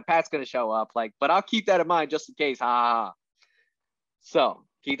 come on. Pat's going to show up. Like, but I'll keep that in mind just in case. So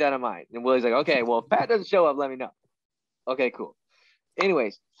keep that in mind. And Willie's like, okay, well, if Pat doesn't show up, let me know. Okay, cool.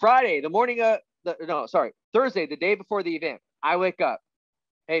 Anyways, Thursday, the day before the event, I wake up.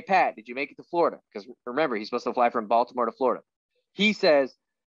 Hey, Pat, did you make it to Florida? Because remember, he's supposed to fly from Baltimore to Florida. He says,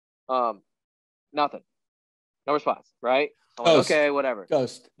 nothing. No response, right? I'm like, okay, whatever.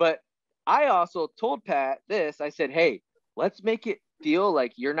 Ghost. But I also told Pat this. I said, hey, let's make it feel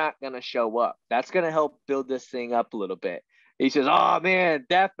like you're not going to show up. That's going to help build this thing up a little bit. He says, oh, man,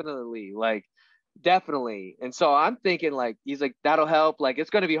 definitely. Like, definitely. And so I'm thinking like, he's like, that'll help. Like, it's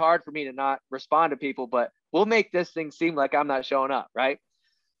going to be hard for me to not respond to people, but we'll make this thing seem like I'm not showing up. Right.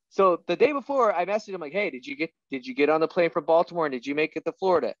 So the day before I messaged him like, hey, did you get on the plane from Baltimore and did you make it to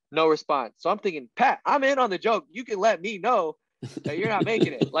Florida? No response. So I'm thinking, Pat, I'm in on the joke. You can let me know that you're not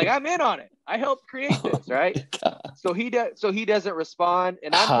making it. Like, I'm in on it. I helped create this. Right. So he doesn't respond.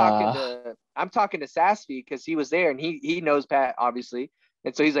 And I'm talking to Sassy because he was there and he knows Pat, obviously.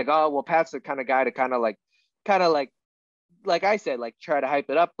 And so he's like, oh, well, Pat's the kind of guy to kind of like I said, like try to hype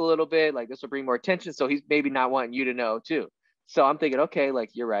it up a little bit. Like this will bring more attention. So he's maybe not wanting you to know too. So I'm thinking, okay,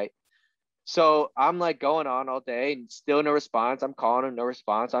 like you're right. So I'm like going on all day and still no response. I'm calling him, no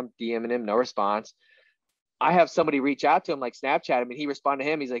response. I'm DMing him, no response. I have somebody reach out to him, like Snapchat him, and he responded to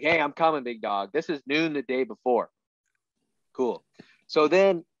him. He's like, hey, I'm coming, big dog. This is noon the day before. Cool. So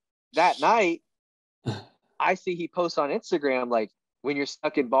then that night, I see he posts on Instagram, like, when you're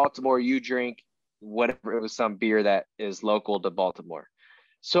stuck in Baltimore, you drink whatever. It was some beer that is local to Baltimore.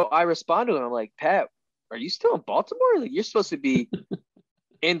 So I respond to him. I'm like, Pat, are you still in Baltimore? Like, you're supposed to be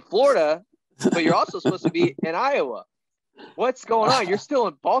in Florida, but you're also supposed to be in Iowa. What's going on? You're still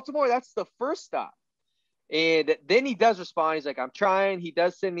in Baltimore? That's the first stop. And then he does respond. He's like, I'm trying. He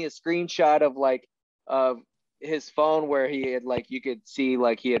does send me a screenshot of like of his phone where he had like, you could see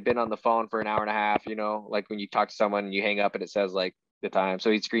like he had been on the phone for an hour and a half, you know, like when you talk to someone and you hang up and it says like the time. So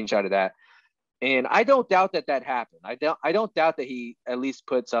he screenshotted that. And I don't doubt that that happened. I don't doubt that he at least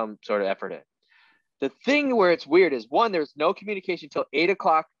put some sort of effort in. The thing where it's weird is, one, there's no communication till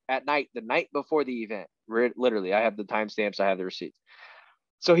 8:00 at night, the night before the event. Literally, I have the timestamps, I have the receipts.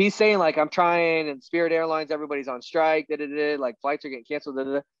 So he's saying like, I'm trying, and Spirit Airlines, everybody's on strike, like flights are getting canceled.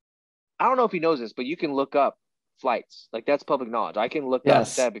 I don't know if he knows this, but you can look up flights. Like that's public knowledge. I can look up,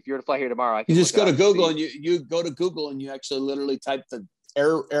 Seb, if you're to fly here tomorrow, I can just go to Google and you go to Google and you actually literally type the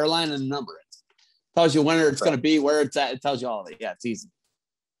airline and number it. Tells you when it's going to be, where it's at. It tells you all of it. Yeah, it's easy.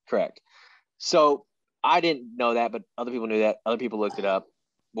 Correct. So I didn't know that, but other people knew that. Other people looked it up,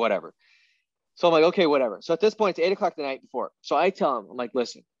 whatever. So I'm like, okay, whatever. So at this point, it's 8:00 the night before. So I tell him, I'm like,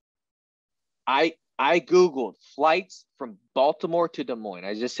 listen, I Googled flights from Baltimore to Des Moines.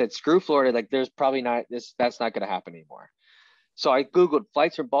 I just said, screw Florida. Like there's probably not this, that's not going to happen anymore. So I Googled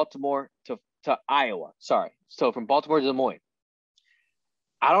flights from Baltimore to Iowa. Sorry. So from Baltimore to Des Moines.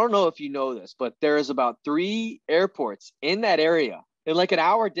 I don't know if you know this, but there is about 3 airports in that area in like an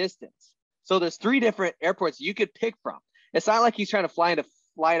hour distance. So there's 3 different airports you could pick from. It's not like he's trying to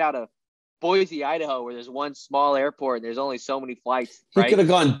fly out of Boise, Idaho, where there's one small airport and there's only so many flights. Right? He could have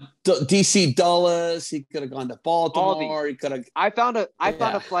gone DC Dulles. He could have gone to Baltimore. He could have. I found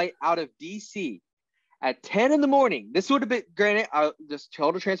a flight out of DC at 10 in the morning. This would have been, granted, just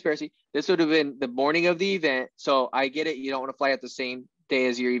total transparency, this would have been the morning of the event. So I get it. You don't want to fly at the same day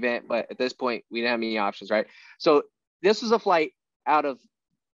as your event, but at this point, we didn't have any options, right? So this was a flight out of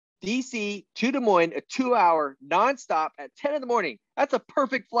DC to Des Moines, a 2-hour nonstop at 10 in the morning. That's a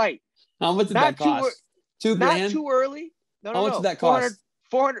perfect flight. How much did that cost? $2,000? Not too early. No. How much did that cost?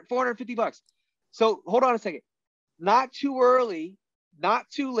 $450. So hold on a second. Not too early, not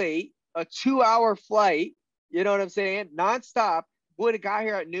too late, a 2-hour flight. You know what I'm saying? Nonstop. Would have got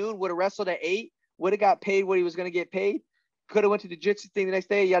here at noon, would have wrestled at 8, would have got paid what he was going to get paid. Could have went to the jiu-jitsu thing the next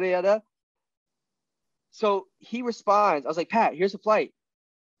day, yada, yada. So he responds. I was like, Pat, here's a flight.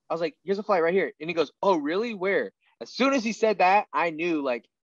 I was like, here's a flight right here. And he goes, oh, really? Where? As soon as he said that, I knew, like,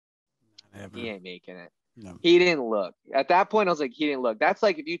 he ain't making it. No. He didn't look. At that point, I was like, he didn't look. That's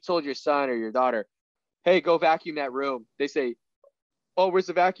like if you told your son or your daughter, hey, go vacuum that room. They say, oh, where's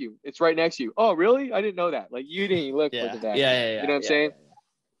the vacuum? It's right next to you. Oh, really? I didn't know that. Like, you didn't look for the vacuum. Yeah. You know what I'm saying? Yeah.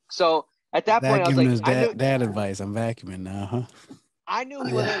 So at that point, I was like, I knew dad advice. I'm vacuuming now, huh? I knew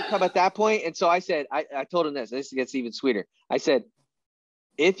he wasn't going to come at that point. And so I said, I told him this. This gets even sweeter. I said,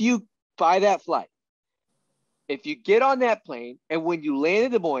 if you buy that flight, if you get on that plane and when you land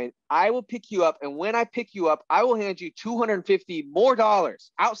in Des Moines, I will pick you up. And when I pick you up, I will hand you $250 more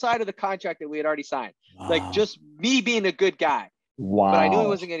outside of the contract that we had already signed. Wow. Like just me being a good guy. Wow. But I knew he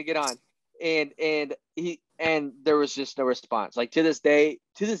wasn't going to get on. And there was just no response. Like to this day,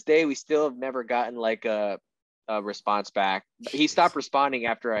 we still have never gotten like a response back. He stopped responding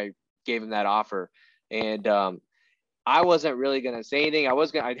after I gave him that offer. And I wasn't really going to say anything.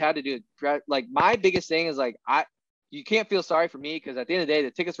 I had to do it. Like my biggest thing is like, you can't feel sorry for me because at the end of the day,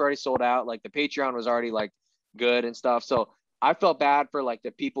 the tickets were already sold out. Like the Patreon was already like good and stuff. So I felt bad for like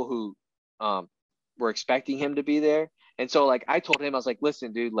the people who were expecting him to be there. And so like, I told him, I was like,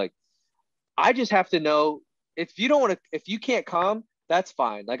 listen, dude, like, I just have to know if you can't come, that's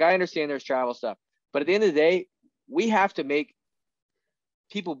fine. Like, I understand there's travel stuff, but at the end of the day, we have to make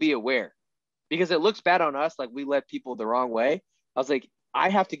people be aware because it looks bad on us. Like we led people the wrong way. I was like, I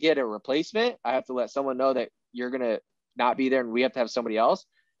have to get a replacement. I have to let someone know that you're going to not be there and we have to have somebody else.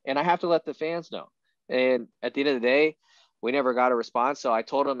 And I have to let the fans know. And at the end of the day, we never got a response. So I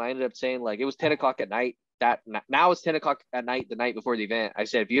told him, I ended up saying like, it was 10 o'clock at night. Now it's 10 o'clock at night, the night before the event. I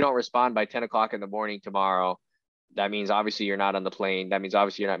said, if you don't respond by 10 o'clock in the morning tomorrow, that means obviously you're not on the plane. That means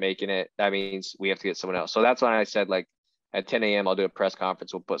obviously you're not making it. That means we have to get someone else. So that's when I said, like, at 10 a.m. I'll do a press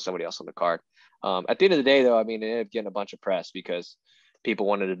conference. We'll put somebody else on the card. At the end of the day, though, I mean, it ended up getting a bunch of press because people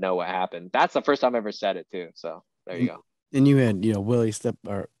wanted to know what happened. That's the first time I ever said it too. So there you go. And you had, Willie step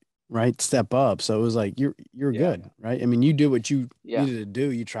up. So it was like you're good, right? I mean, you did what you needed to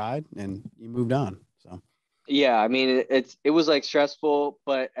do. You tried and you moved on. So yeah, I mean, it was like stressful,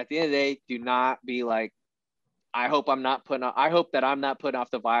 but at the end of the day, do not be like, I hope that I'm not putting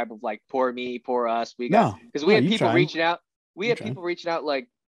off the vibe of like poor me, poor us. We had people reaching out. We had people reaching out like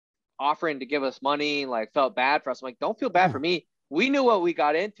offering to give us money, like felt bad for us. I'm like, don't feel bad for me. We knew what we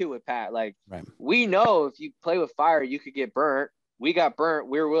got into with Pat. Like we know if you play with fire, you could get burnt. We got burnt.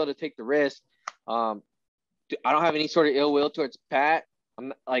 We were willing to take the risk. I don't have any sort of ill will towards Pat.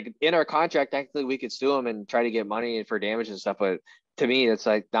 I'm like in our contract, technically we could sue him and try to get money for damage and stuff, but to me, it's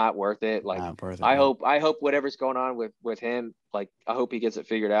like not worth it. Like I hope whatever's going on with him, like I hope he gets it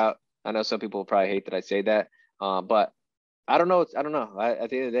figured out. I know some people probably hate that I say that, but I don't know. I don't know. At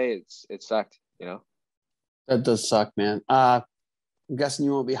the end of the day, it sucked. That does suck, man. I'm guessing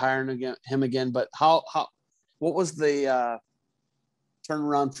you won't be hiring him again. But what was the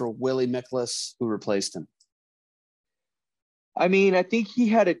turnaround for Willie Miklas, who replaced him? I mean, I think he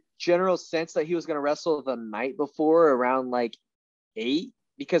had a general sense that he was going to wrestle the night before around like 8,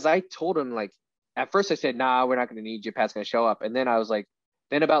 because I told him, like, at first I said, nah, we're not going to need you. Pat's going to show up. And then I was like,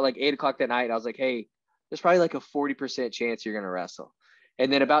 then about like 8 o'clock that night, I was like, hey, there's probably like a 40% chance you're going to wrestle.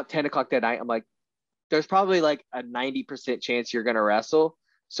 And then about 10 o'clock that night, I'm like, there's probably like a 90% chance you're going to wrestle.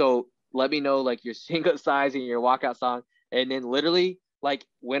 So let me know like your single size and your walkout song. And then literally, like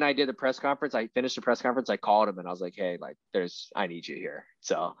when I did the press conference, I finished the press conference, I called him and I was like, hey, like I need you here.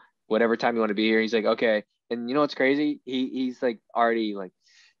 So whatever time you want to be here. He's like, okay. And you know what's crazy? He's like already like,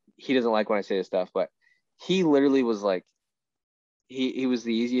 he doesn't like when I say this stuff, but he literally was like, he was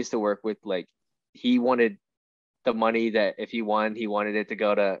the easiest to work with. Like he wanted the money that if he won, he wanted it to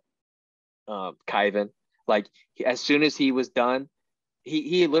go to Kyvan. Like as soon as he was done,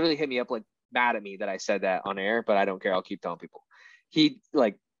 he literally hit me up like mad at me that I said that on air, but I don't care. I'll keep telling people. He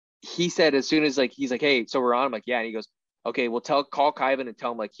said as soon as like he's like, hey, so we're on. I'm like, yeah. And he goes, okay, well call Kyvan and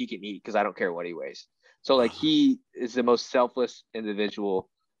tell him like he can eat because I don't care what he weighs. So like he is the most selfless individual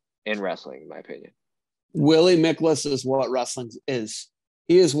in wrestling, in my opinion. Willie Miklas is what wrestling is.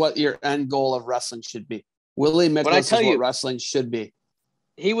 He is what your end goal of wrestling should be. Willie Miklas is what wrestling should be.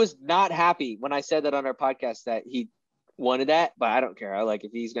 He was not happy when I said that on our podcast that he wanted that, but I don't care. I like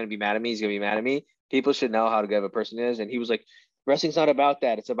if he's going to be mad at me, he's going to be mad at me. People should know how good of a person is. And he was like, wrestling's not about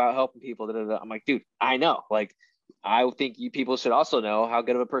that. It's about helping people. Da, da, da. I'm like, dude, I know. Like, I think you people should also know how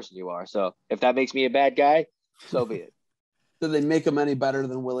good of a person you are. So if that makes me a bad guy, so be it. Do they make him any better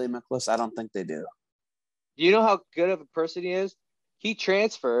than Willie Miklas? I don't think they do. Do you know how good of a person he is? He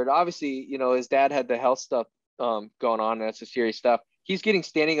transferred. Obviously, his dad had the health stuff going on. And that's a serious stuff. He's getting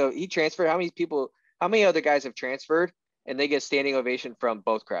he transferred. How many other guys have transferred and they get standing ovation from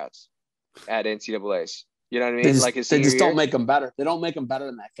both crowds at NCAAs? You know what I mean? They just don't make him better. They don't make him better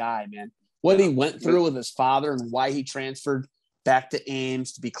than that guy, man. What he went through with his father and why he transferred back to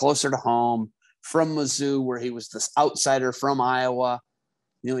Ames to be closer to home from Mizzou, where he was this outsider from Iowa.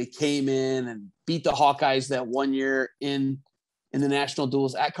 He came in and beat the Hawkeyes that one year in the national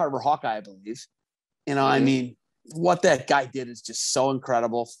duels at Carver Hawkeye, I believe. I mean, what that guy did is just so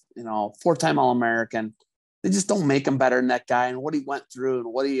incredible. 4-time All-American. They just don't make him better than that guy and what he went through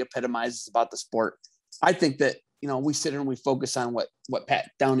and what he epitomizes about the sport. I think that, we sit here and we focus on what Pat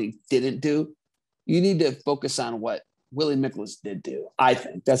Downey didn't do. You need to focus on what Willie Miklas did do. I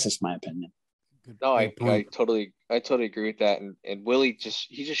think that's just my opinion. No, I totally agree with that. And Willie just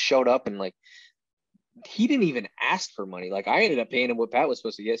showed up and like, he didn't even ask for money. Like I ended up paying him what Pat was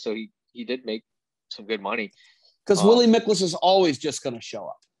supposed to get. So he did make some good money. Because Willie Miklas is always just going to show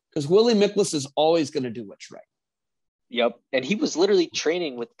up. Because Willie Miklas is always going to do what's right. Yep. And he was literally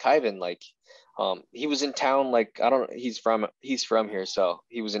training with Kyvan. Like, he was in town. Like, I don't know. He's from here. So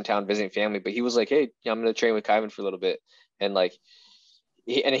he was in town visiting family, but he was like, hey, I'm going to train with Kyvan for a little bit. And like,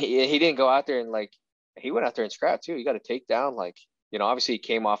 he didn't go out there and like, he went out there and scrapped too. He got a takedown. Like, obviously he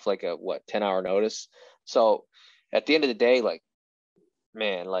came off like a 10-hour notice. So at the end of the day, like,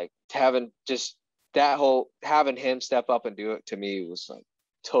 man, like having just having him step up and do it to me was like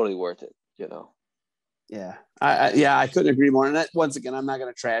totally worth it, Yeah. I couldn't agree more. And that, once again, I'm not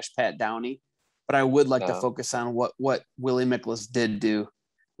going to trash Pat Downey, but I would like to focus on what Willie Miklas did do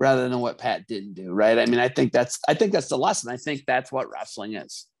rather than what Pat didn't do. Right. I mean, I think that's the lesson. I think that's what wrestling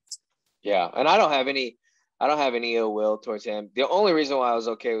is. Yeah. And I don't have any ill will towards him. The only reason why I was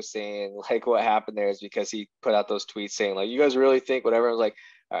okay with saying like what happened there is because he put out those tweets saying like, you guys really think whatever. I was like,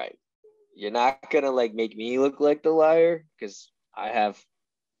 all right, you're not going to like make me look like the liar, because I have,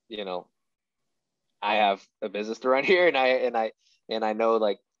 you know, I have a business to run here, and I know,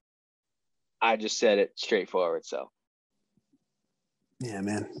 like, I just said it straightforward. So. Yeah,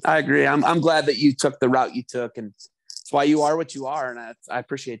 man, I agree. I'm glad that you took the route you took, and it's why you are what you are. And I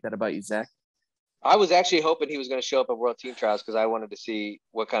appreciate that about you, Zach. I was actually hoping he was going to show up at World Team Trials, because I wanted to see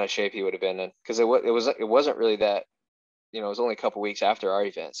what kind of shape he would have been in, because it wasn't really that, you know, it was only a couple weeks after our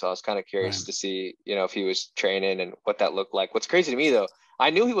event. So I was kind of curious to see, you know, if he was training and what that looked like. What's crazy to me, though, I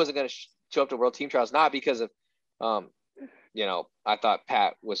knew he wasn't going to show up to World Team Trials, not because of, you know, I thought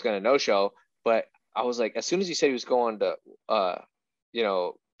Pat was going to no-show, but I was like, as soon as he said he was going to, you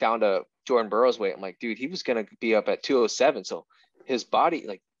know, down to Jordan Burroughs' weight, I'm like, dude, he was going to be up at 207. So his body,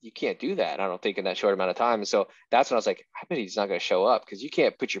 like, you can't do that, I don't think, in that short amount of time. And so that's when I was like, I bet he's not going to show up, because you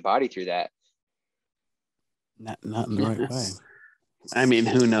can't put your body through that. Not in the right way. I mean,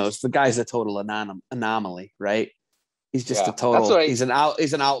 who knows? The guy's a total anomaly, right? He's just a total. He's an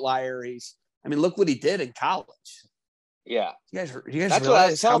outlier. I mean, look what he did in college. Yeah. You guys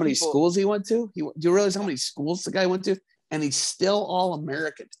realize how many schools he went to? Do you realize how many schools the guy went to? And he's still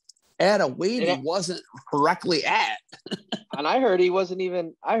All-American at a weight he wasn't correctly at. And I heard he was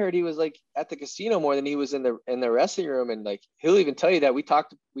like at the casino more than he was in the wrestling room. And like, he'll even tell you that we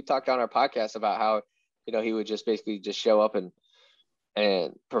talked on our podcast about how, you know, he would just basically just show up and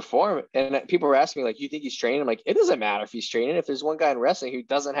perform. And people were asking me, like, you think he's training? I'm like, it doesn't matter if he's training. If there's one guy in wrestling who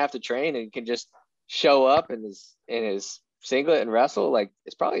doesn't have to train and can just show up in his singlet and wrestle, like,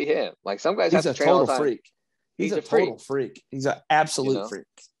 it's probably him. Like, some guys have to train all the time. He's a total freak. He's an absolute freak.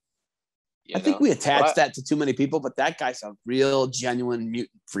 I think we attach that to too many people, but that guy's a real, genuine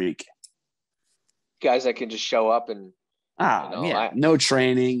mutant freak. Guys that can just show up and no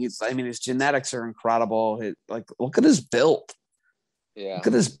training. His genetics are incredible. Look at his build. Yeah. Look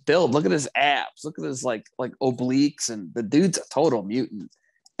at his build. Look at his abs. Look at his like obliques, and the dude's a total mutant,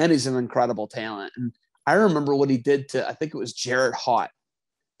 and he's an incredible talent. And I remember what he did to, I think it was Jared Haught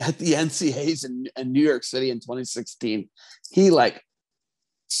at the NCAAs in New York City in 2016. He like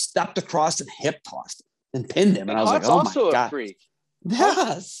stepped across and hip tossed him and pinned him. And I was like, oh my God. A freak.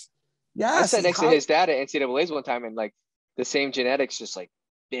 Yes. I sat next to his dad at NCAAs one time, and like the same genetics, just like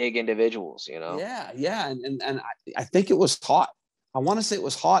big individuals, you know? Yeah. And I think it was Haught. I want to say it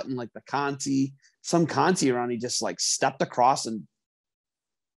was Haught in like some Conti round. He just like stepped across, and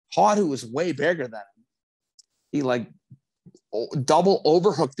Haught, who was way bigger than him, he like double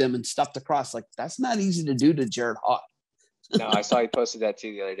overhooked him and stepped across. Like, that's not easy to do to Jared Haught. No, I saw he posted that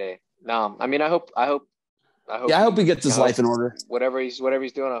too the other day. No, I mean, I hope he gets his life in order. Whatever he's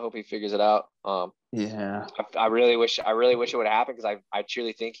doing, I hope he figures it out. Yeah. I really wish it would have happened, because I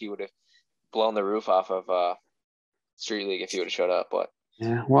truly think he would have blown the roof off of Street League if he would have showed up. But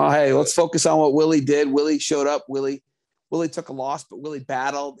yeah, well, hey, let's focus on what Willie did. Willie showed up. Willie took a loss, but Willie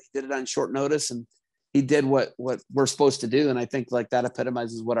battled. He did it on short notice, and he did what we're supposed to do. And I think like that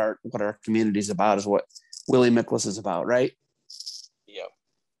epitomizes what our community is about, is what Willie Miklas is about, right? Yep,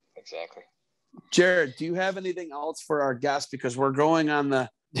 exactly. Jared, do you have anything else for our guests? Because we're going on the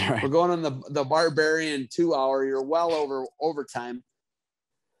Barbarian 2 hour. You're well over overtime.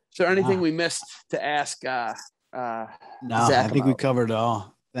 Is there anything we missed to ask? No, Zach I think we covered it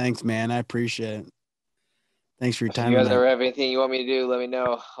all. Thanks, man. I appreciate it. Thanks for your time. If you guys ever have anything you want me to do, let me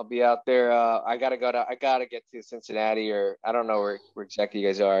know. I'll be out there. I gotta get to Cincinnati, or I don't know where exactly you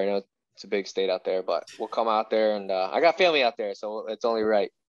guys are. I know it's a big state out there, but we'll come out there, and I got family out there, so it's only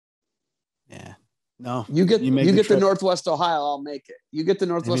right. Yeah. No. You get to Northwest Ohio, I'll make it. You get to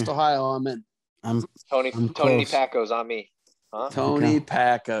Northwest Ohio, I'm in. Tony Pacos on me. Huh? Tony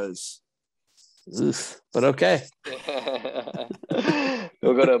Pacos. Oof, but okay.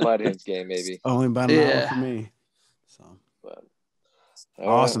 We'll go to a Mud Hens game, maybe. Only about an hour for me. So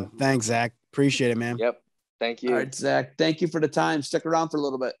awesome. Right. Thanks, Zach. Appreciate it, man. Yep. Thank you. All right, Zach. Thank you for the time. Stick around for a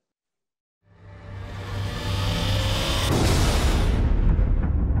little bit.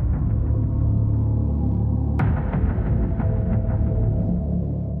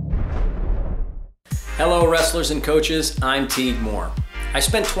 Hello, wrestlers and coaches. I'm Teague Moore. I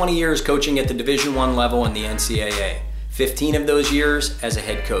spent 20 years coaching at the Division I level in the NCAA, 15 of those years as a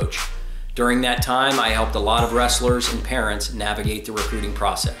head coach. During that time, I helped a lot of wrestlers and parents navigate the recruiting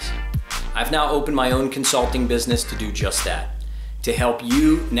process. I've now opened my own consulting business to do just that, to help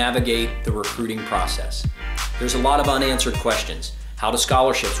you navigate the recruiting process. There's a lot of unanswered questions. How do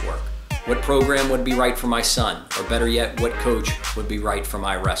scholarships work? What program would be right for my son? Or better yet, what coach would be right for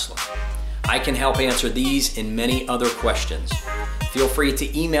my wrestler? I can help answer these and many other questions. Feel free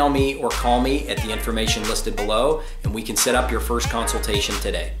to email me or call me at the information listed below, and we can set up your first consultation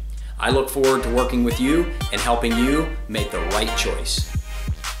today. I look forward to working with you and helping you make the right choice.